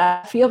thing that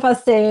a few of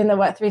us say in the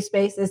Web3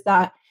 space is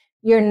that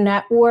your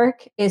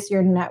network is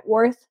your net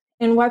worth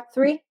in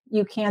Web3.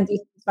 You can't do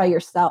this by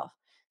yourself.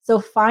 So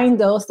find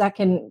those that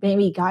can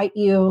maybe guide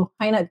you,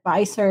 find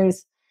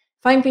advisors,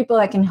 find people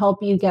that can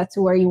help you get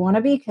to where you want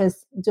to be,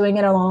 because doing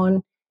it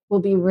alone will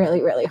be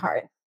really, really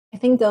hard. I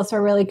think those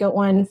are really good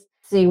ones.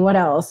 Let's see, what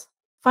else?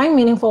 Find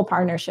meaningful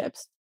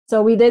partnerships.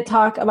 So we did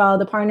talk about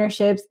the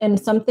partnerships, and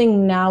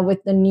something now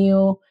with the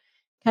new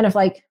kind of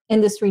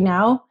industry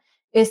now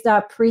is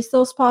that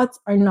pre-sale spots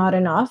are not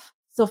enough.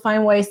 So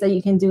find ways that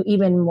you can do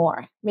even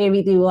more.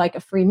 Maybe do a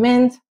free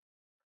mint,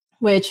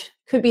 which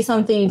could be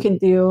something you could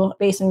do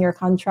based on your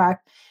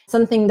contract.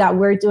 Something that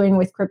we're doing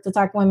with Crypto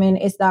Tech Women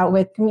is that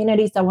with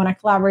communities that want to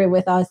collaborate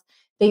with us,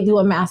 they do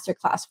a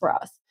masterclass for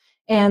us.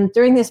 And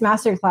during this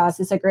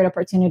masterclass, it's a great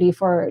opportunity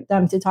for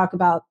them to talk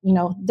about,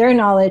 their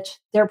knowledge,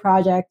 their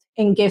project,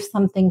 and give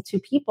something to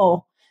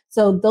people.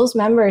 So those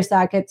members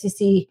that get to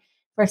see,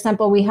 for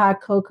example, we had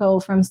Coco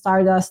from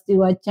Stardust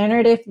do a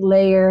generative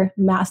layer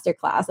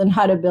masterclass on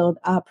how to build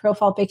a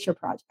profile picture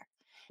project.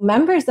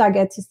 Members that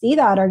get to see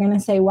that are going to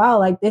say,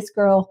 wow, this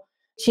girl,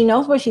 she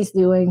knows what she's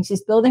doing.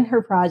 She's building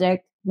her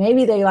project.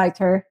 Maybe they liked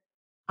her.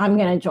 I'm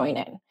going to join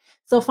in.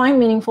 So find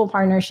meaningful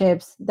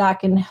partnerships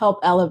that can help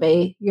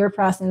elevate your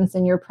presence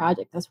in your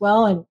project as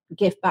well and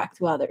give back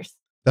to others.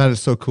 That is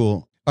so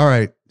cool. All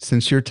right.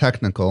 Since you're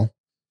technical,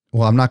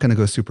 well, I'm not going to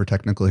go super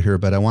technical here,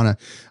 but I want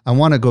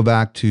to go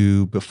back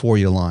to before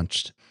you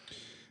launched.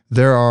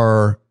 There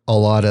are a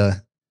lot of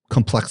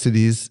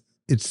complexities,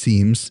 it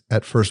seems,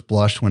 at first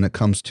blush when it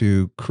comes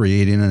to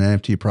creating an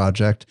NFT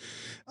project.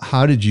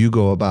 How did you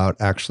go about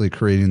actually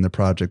creating the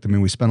project? I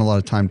mean, we spent a lot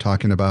of time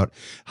talking about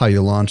how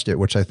you launched it,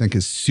 which I think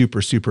is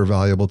super, super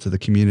valuable to the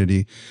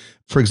community.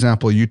 For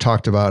example, you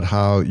talked about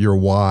how your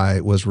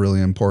why was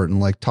really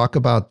important. Talk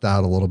about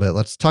that a little bit.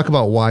 Let's talk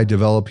about why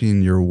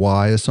developing your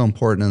why is so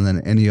important, and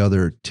then any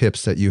other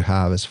tips that you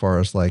have as far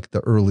as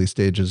the early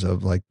stages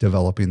of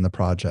developing the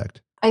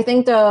project. I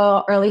think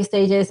the early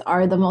stages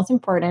are the most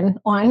important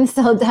ones.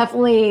 So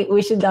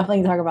we should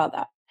definitely talk about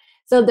that.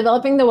 So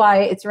developing the why,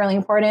 it's really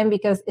important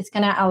because it's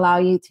going to allow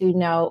you to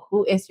know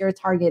who is your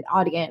target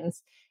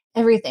audience,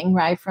 everything,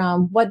 right?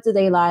 From what do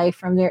they like,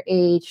 from their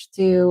age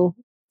to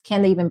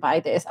can they even buy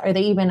this? Are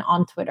they even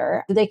on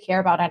Twitter? Do they care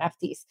about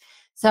NFTs?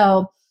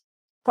 So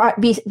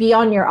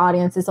beyond your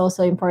audience, it's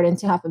also important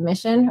to have a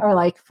mission,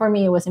 or for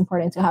me, it was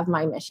important to have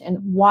my mission.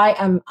 Why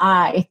am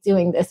I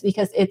doing this?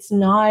 Because it's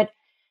not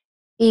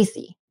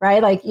easy,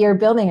 right? You're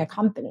building a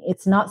company.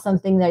 It's not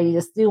something that you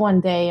just do one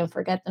day and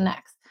forget the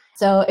next.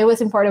 So it was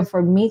important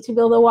for me to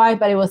build a why,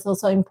 but it was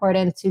also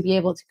important to be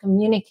able to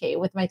communicate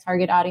with my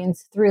target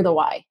audience through the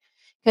why.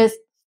 Because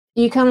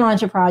You can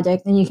launch a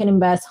project and you can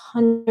invest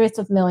hundreds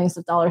of millions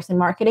of dollars in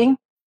marketing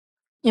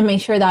and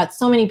make sure that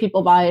so many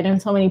people buy it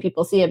and so many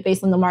people see it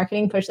based on the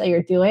marketing push that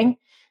you're doing.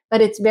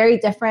 But it's very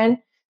different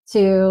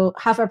to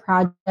have a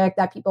project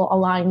that people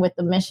align with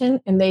the mission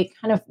and they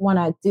kind of want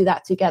to do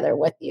that together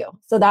with you.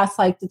 So that's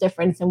like the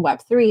difference in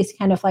Web3 is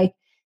kind of like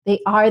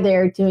they are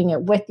there doing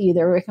it with you.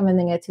 They're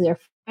recommending it to their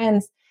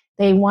friends.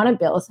 They want to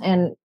build.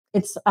 And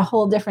it's a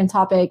whole different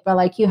topic, but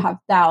like you have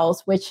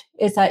DAOs, which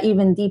is an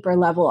even deeper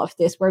level of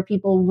this, where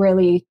people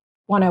really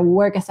want to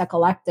work as a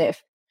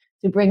collective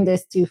to bring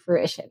this to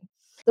fruition.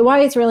 So why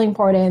it's really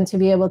important to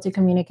be able to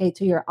communicate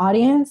to your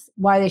audience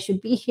why they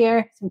should be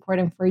here. It's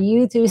important for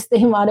you to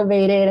stay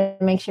motivated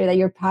and make sure that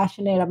you're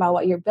passionate about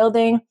what you're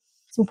building.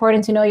 It's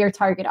important to know your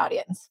target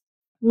audience.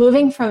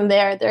 Moving from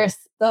there, there's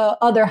the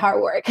other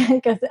hard work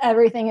because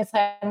everything is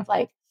kind of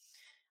like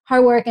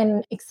hard work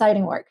and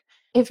exciting work.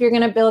 If you're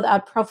going to build a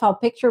profile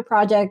picture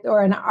project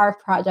or an art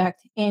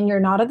project and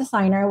you're not a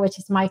designer, which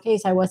is my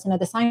case, I wasn't a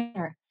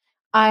designer,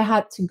 I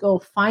had to go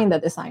find a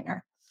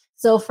designer.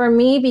 So for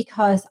me,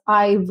 because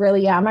I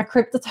really am a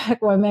crypto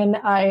tech woman,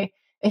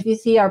 if you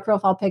see our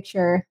profile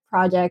picture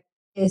project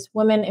is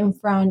women in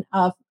front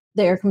of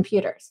their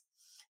computers.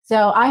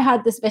 So I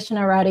had this vision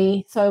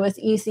already, so it was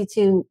easy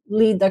to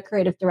lead the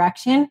creative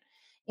direction.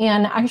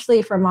 And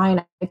actually for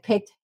mine, I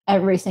picked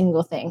every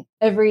single thing,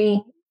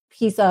 every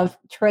piece of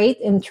trait,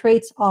 and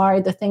traits are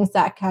the things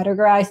that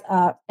categorize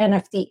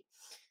NFT.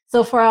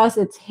 So for us,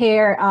 it's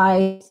hair,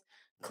 eyes,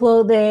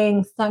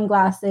 clothing,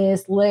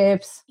 sunglasses,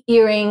 lips,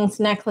 earrings,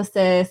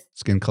 necklaces.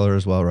 Skin color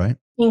as well, right?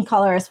 Skin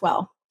color as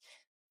well.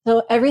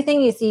 So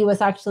everything you see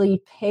was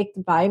actually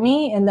picked by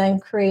me and then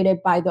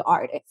created by the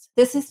artist.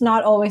 This is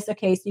not always the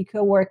case. You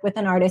could work with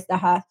an artist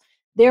that has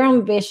their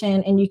own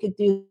vision and you could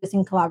do this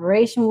in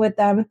collaboration with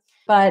them.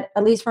 But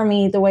at least for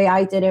me, the way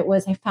I did it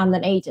was I found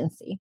an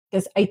agency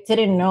because I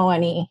didn't know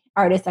any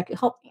artists that could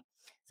help me.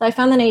 So I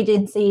found an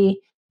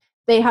agency.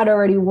 They had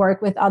already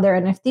worked with other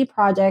NFT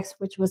projects,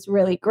 which was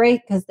really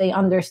great because they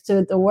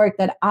understood the work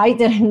that I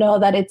didn't know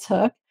that it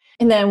took.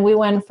 And then we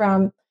went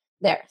from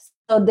there.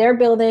 So they're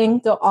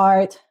building the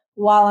art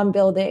while I'm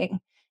building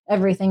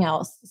everything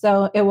else.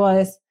 So it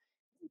was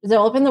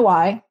developing the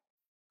why,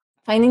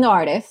 finding the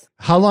artist.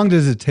 How long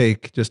does it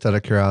take, just out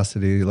of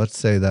curiosity? Let's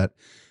say that,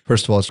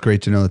 first of all, it's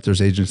great to know that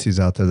there's agencies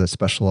out there that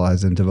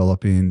specialize in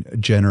developing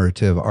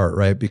generative art,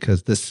 right?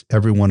 Because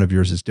every one of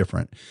yours is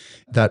different.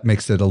 That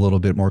makes it a little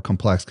bit more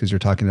complex because you're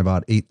talking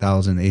about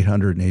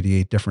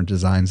 8,888 different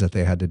designs that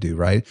they had to do,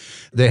 right?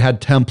 They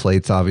had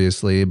templates,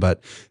 obviously,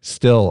 but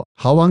still,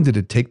 how long did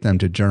it take them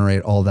to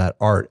generate all that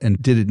art?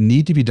 And did it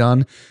need to be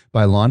done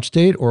by launch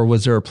date, or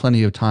was there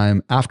plenty of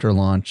time after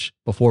launch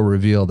before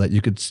reveal that you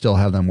could still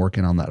have them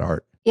working on that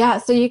art? Yeah,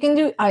 so you can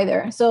do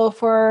either. So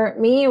for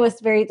me, it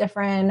was very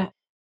different.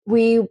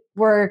 We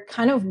were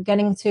kind of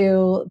getting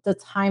to the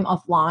time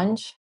of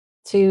launch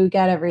to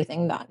get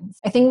everything done.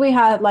 I think we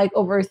had like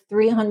over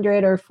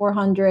 300 or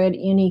 400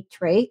 unique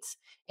traits,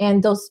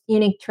 and those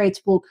unique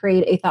traits will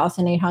create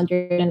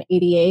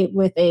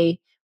 8,888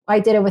 I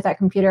did it with a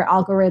computer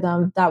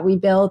algorithm that we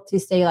built to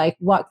say like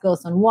what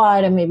goes on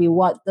what and maybe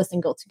what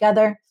doesn't go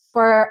together.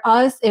 For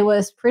us, it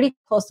was pretty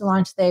close to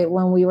launch day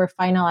when we were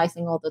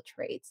finalizing all the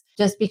traits,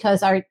 just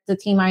because the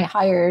team I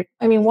hired,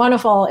 there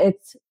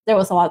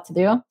was a lot to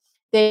do.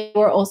 They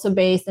were also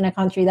based in a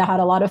country that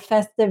had a lot of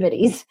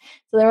festivities.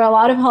 So there were a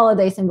lot of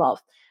holidays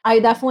involved. I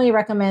definitely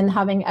recommend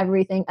having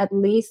everything at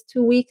least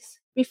 2 weeks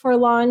before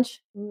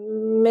launch,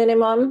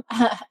 minimum.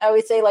 I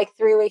would say like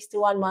 3 weeks to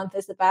 1 month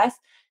is the best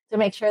to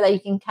make sure that you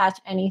can catch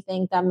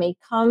anything that may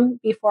come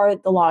before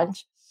the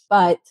launch.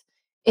 But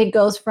it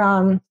goes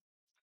from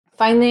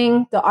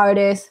finding the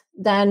artist,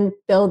 then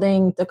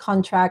building the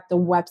contract, the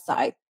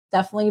website.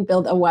 Definitely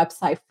build a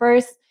website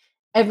first.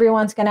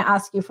 Everyone's going to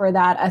ask you for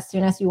that as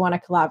soon as you want to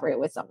collaborate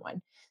with someone.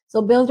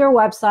 So build your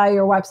website.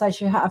 Your website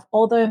should have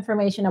all the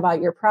information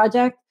about your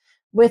project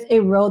with a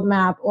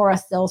roadmap or a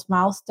sales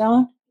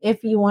milestone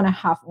if you want to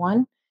have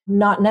one.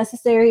 Not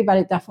necessary, but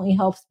it definitely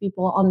helps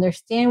people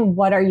understand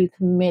what are you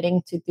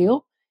committing to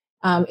do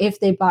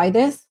if they buy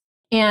this.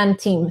 And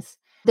teams.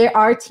 There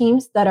are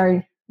teams that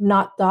are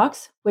not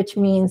docs, which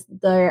means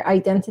their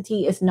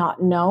identity is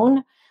not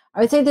known. I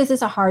would say this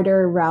is a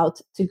harder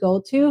route to go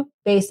to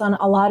based on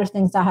a lot of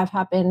things that have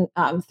happened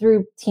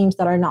through teams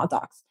that are not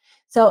docs.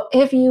 So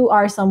if you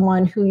are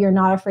someone who you're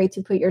not afraid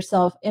to put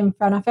yourself in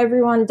front of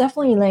everyone,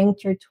 definitely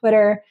link your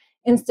Twitter,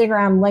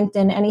 Instagram,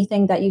 LinkedIn,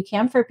 anything that you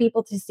can for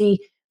people to see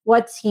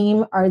what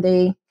team are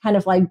they kind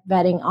of like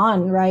betting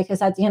on, right?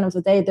 Because at the end of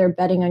the day, they're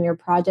betting on your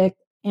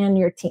project and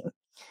your team.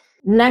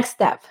 Next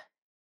step,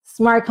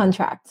 smart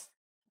contracts.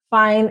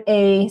 Find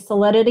a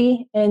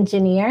Solidity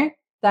engineer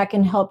that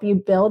can help you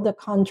build the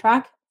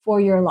contract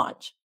for your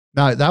launch.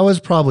 Now, that was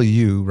probably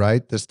you,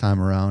 right, this time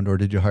around, or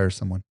did you hire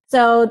someone?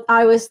 So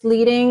I was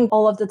leading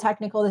all of the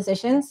technical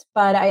decisions,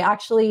 but I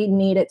actually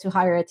needed to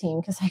hire a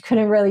team because I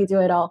couldn't really do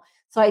it all.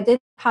 So I did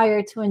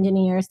hire 2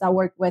 engineers that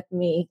worked with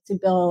me to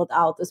build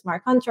out the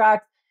smart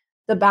contract,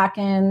 the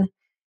backend,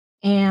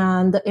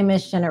 and the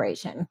image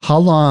generation. How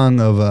long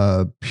of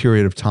a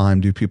period of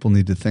time do people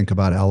need to think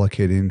about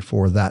allocating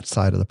for that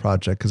side of the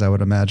project? Because I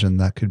would imagine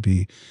that could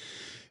be,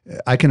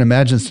 I can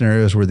imagine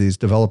scenarios where these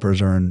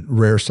developers are in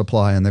rare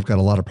supply and they've got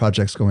a lot of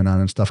projects going on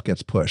and stuff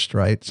gets pushed,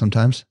 right?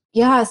 Sometimes.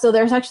 Yeah, so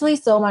there's actually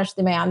so much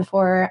demand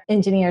for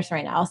engineers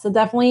right now. So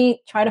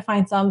definitely try to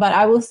find some. But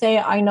I will say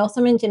I know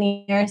some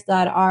engineers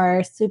that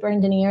are super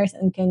engineers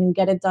and can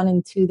get it done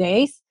in 2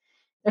 days.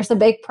 There's a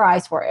big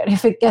prize for it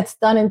if it gets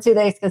done in 2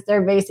 days because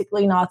they're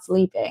basically not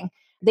sleeping.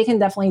 They can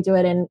definitely do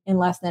it in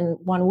less than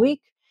 1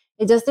 week.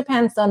 It just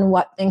depends on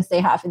what things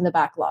they have in the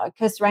backlog.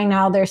 Because right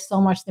now there's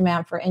so much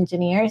demand for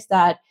engineers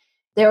that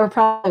they were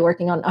probably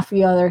working on a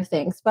few other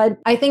things. But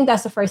I think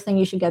that's the first thing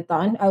you should get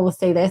done. I will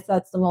say this,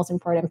 that's the most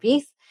important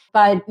piece.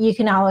 But you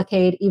can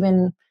allocate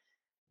even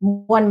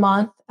 1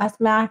 month as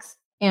max,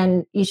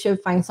 and you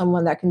should find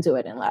someone that can do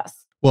it in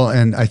less. Well,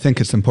 and I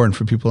think it's important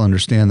for people to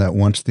understand that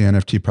once the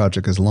NFT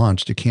project is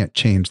launched, you can't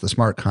change the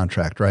smart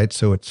contract, right?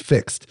 So it's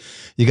fixed.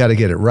 You got to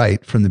get it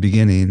right from the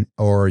beginning,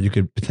 or you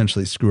could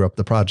potentially screw up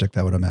the project,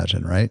 I would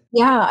imagine, right?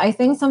 Yeah, I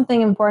think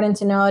something important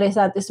to note is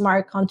that the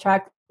smart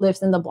contract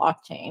lives in the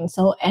blockchain,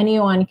 so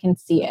anyone can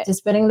see it.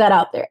 Just putting that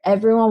out there,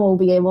 everyone will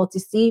be able to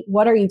see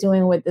what are you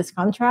doing with this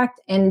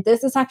contract. And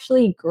this is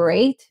actually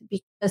great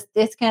because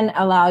this can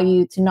allow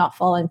you to not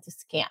fall into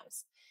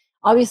scams.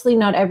 Obviously,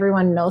 not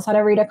everyone knows how to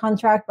read a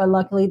contract, but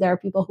luckily there are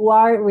people who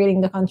are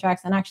reading the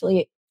contracts and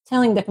actually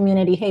telling the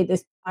community, hey,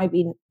 this might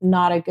be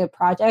not a good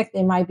project.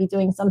 They might be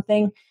doing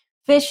something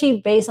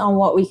fishy based on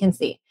what we can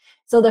see.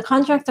 So the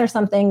contracts are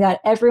something that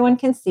everyone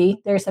can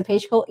see. There's a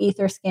page called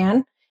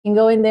Etherscan. You can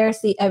go in there,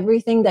 see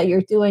everything that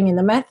you're doing in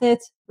the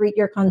methods, read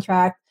your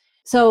contract.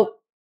 So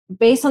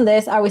based on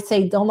this, I would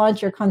say don't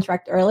launch your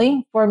contract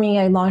early. For me,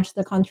 I launched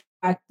the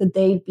contract the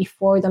day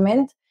before the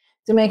mint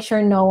to make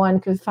sure no one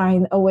could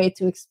find a way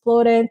to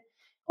exploit it.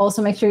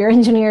 Also, make sure your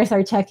engineers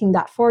are checking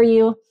that for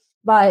you.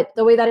 But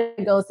the way that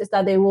it goes is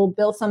that they will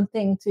build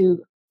something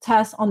to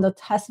test on the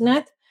test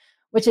net,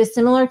 which is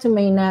similar to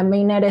mainnet.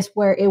 Mainnet is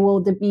where it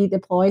will be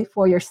deployed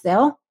for your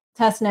sale.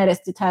 Testnet is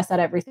to test that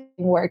everything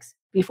works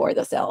before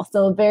the sale.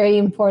 So a very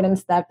important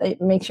step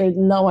that make sure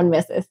no one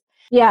misses.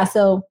 Yeah,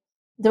 so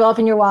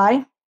developing your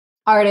why,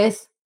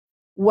 artist,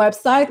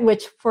 website,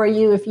 which for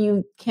you, if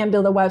you can't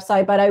build a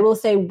website, but I will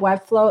say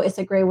Webflow is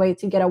a great way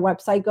to get a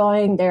website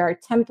going. There are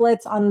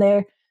templates on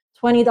there,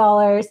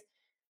 $20,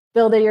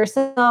 build it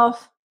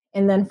yourself,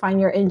 and then find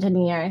your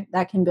engineer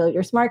that can build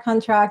your smart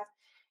contract.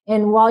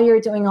 And while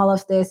you're doing all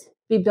of this,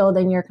 be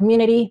building your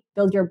community,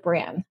 build your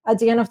brand. At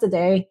the end of the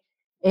day,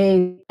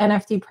 a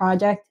NFT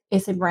project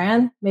is a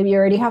brand. Maybe you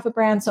already have a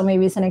brand, so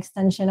maybe it's an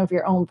extension of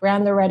your own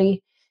brand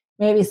already,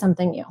 maybe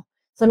something new.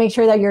 So make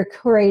sure that you're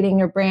curating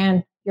your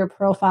brand, your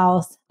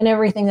profiles, and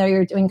everything that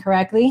you're doing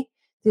correctly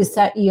to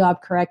set you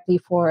up correctly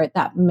for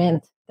that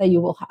mint that you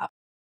will have.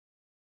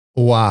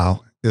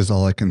 Wow, is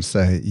all I can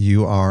say.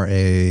 You are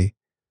a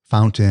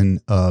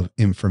fountain of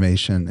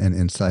information and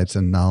insights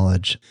and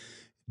knowledge.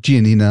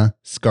 Giannina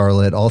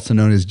Scarlett, also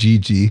known as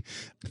Gigi,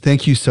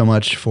 thank you so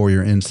much for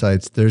your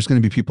insights. There's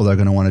going to be people that are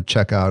going to want to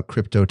check out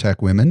Crypto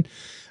Tech Women.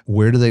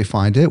 Where do they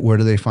find it? Where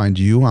do they find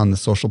you on the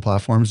social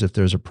platforms? If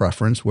there's a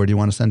preference, where do you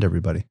want to send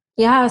everybody?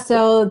 Yeah,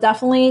 so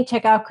definitely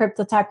check out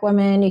Crypto Tech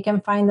Women. You can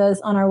find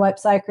us on our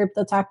website,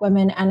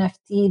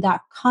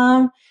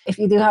 cryptotechwomennft.com. If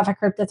you do have a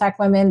Crypto Tech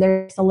Women,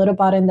 there's a little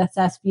button that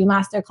says View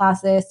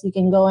Masterclasses. You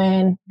can go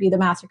in, view the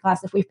masterclass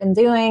that we've been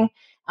doing.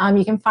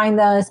 You can find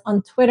us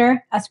on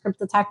Twitter as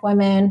Crypto Tech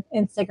Women,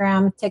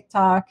 Instagram,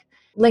 TikTok,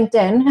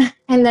 LinkedIn.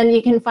 And then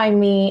you can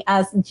find me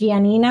as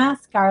Giannina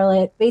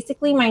Scarlett,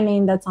 basically my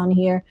name that's on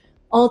here,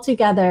 all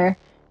together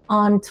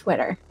on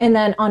Twitter. And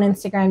then on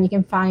Instagram, you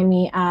can find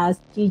me as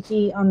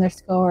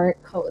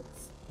Gigi_codes.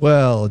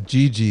 Well,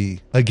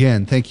 Gigi,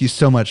 again, thank you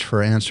so much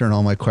for answering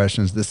all my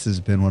questions. This has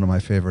been one of my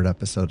favorite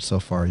episodes so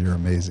far. You're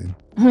amazing.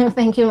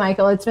 Thank you,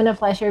 Michael. It's been a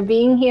pleasure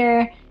being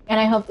here, and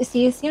I hope to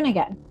see you soon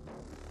again.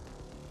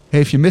 Hey,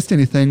 if you missed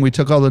anything, we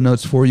took all the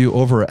notes for you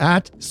over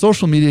at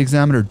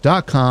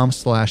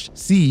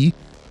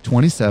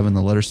socialmediaexaminer.com/C27,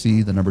 the letter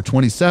C, the number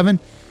 27.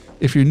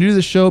 If you're new to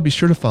the show, be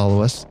sure to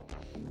follow us.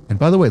 And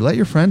by the way, let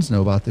your friends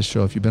know about this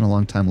show if you've been a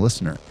long-time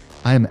listener.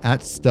 I am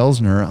at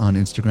Stelzner on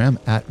Instagram,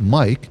 at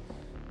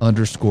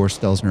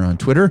Mike_Stelzner on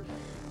Twitter.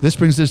 This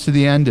brings us to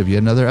the end of yet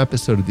another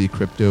episode of the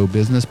Crypto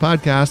Business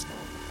Podcast.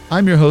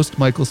 I'm your host,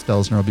 Michael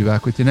Stelzner. I'll be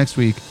back with you next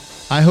week.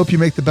 I hope you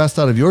make the best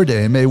out of your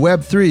day, and may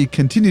Web3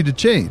 continue to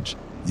change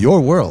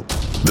your world.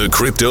 The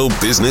Crypto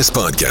Business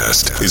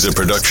Podcast is a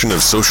production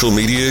of Social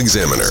Media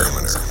Examiner.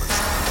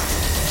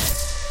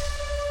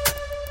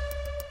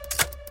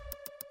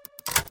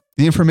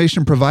 The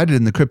information provided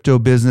in the Crypto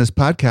Business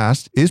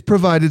Podcast is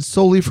provided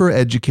solely for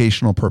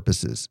educational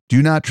purposes.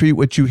 Do not treat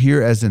what you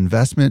hear as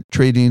investment,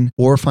 trading,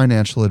 or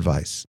financial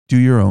advice. Do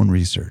your own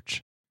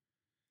research.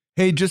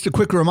 Hey, just a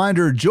quick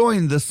reminder,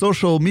 join the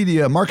Social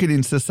Media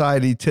Marketing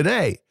Society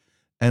today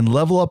and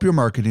level up your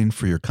marketing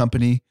for your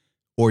company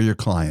or your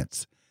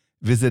clients.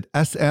 Visit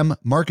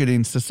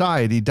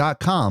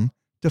smmarketingsociety.com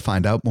to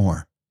find out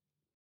more.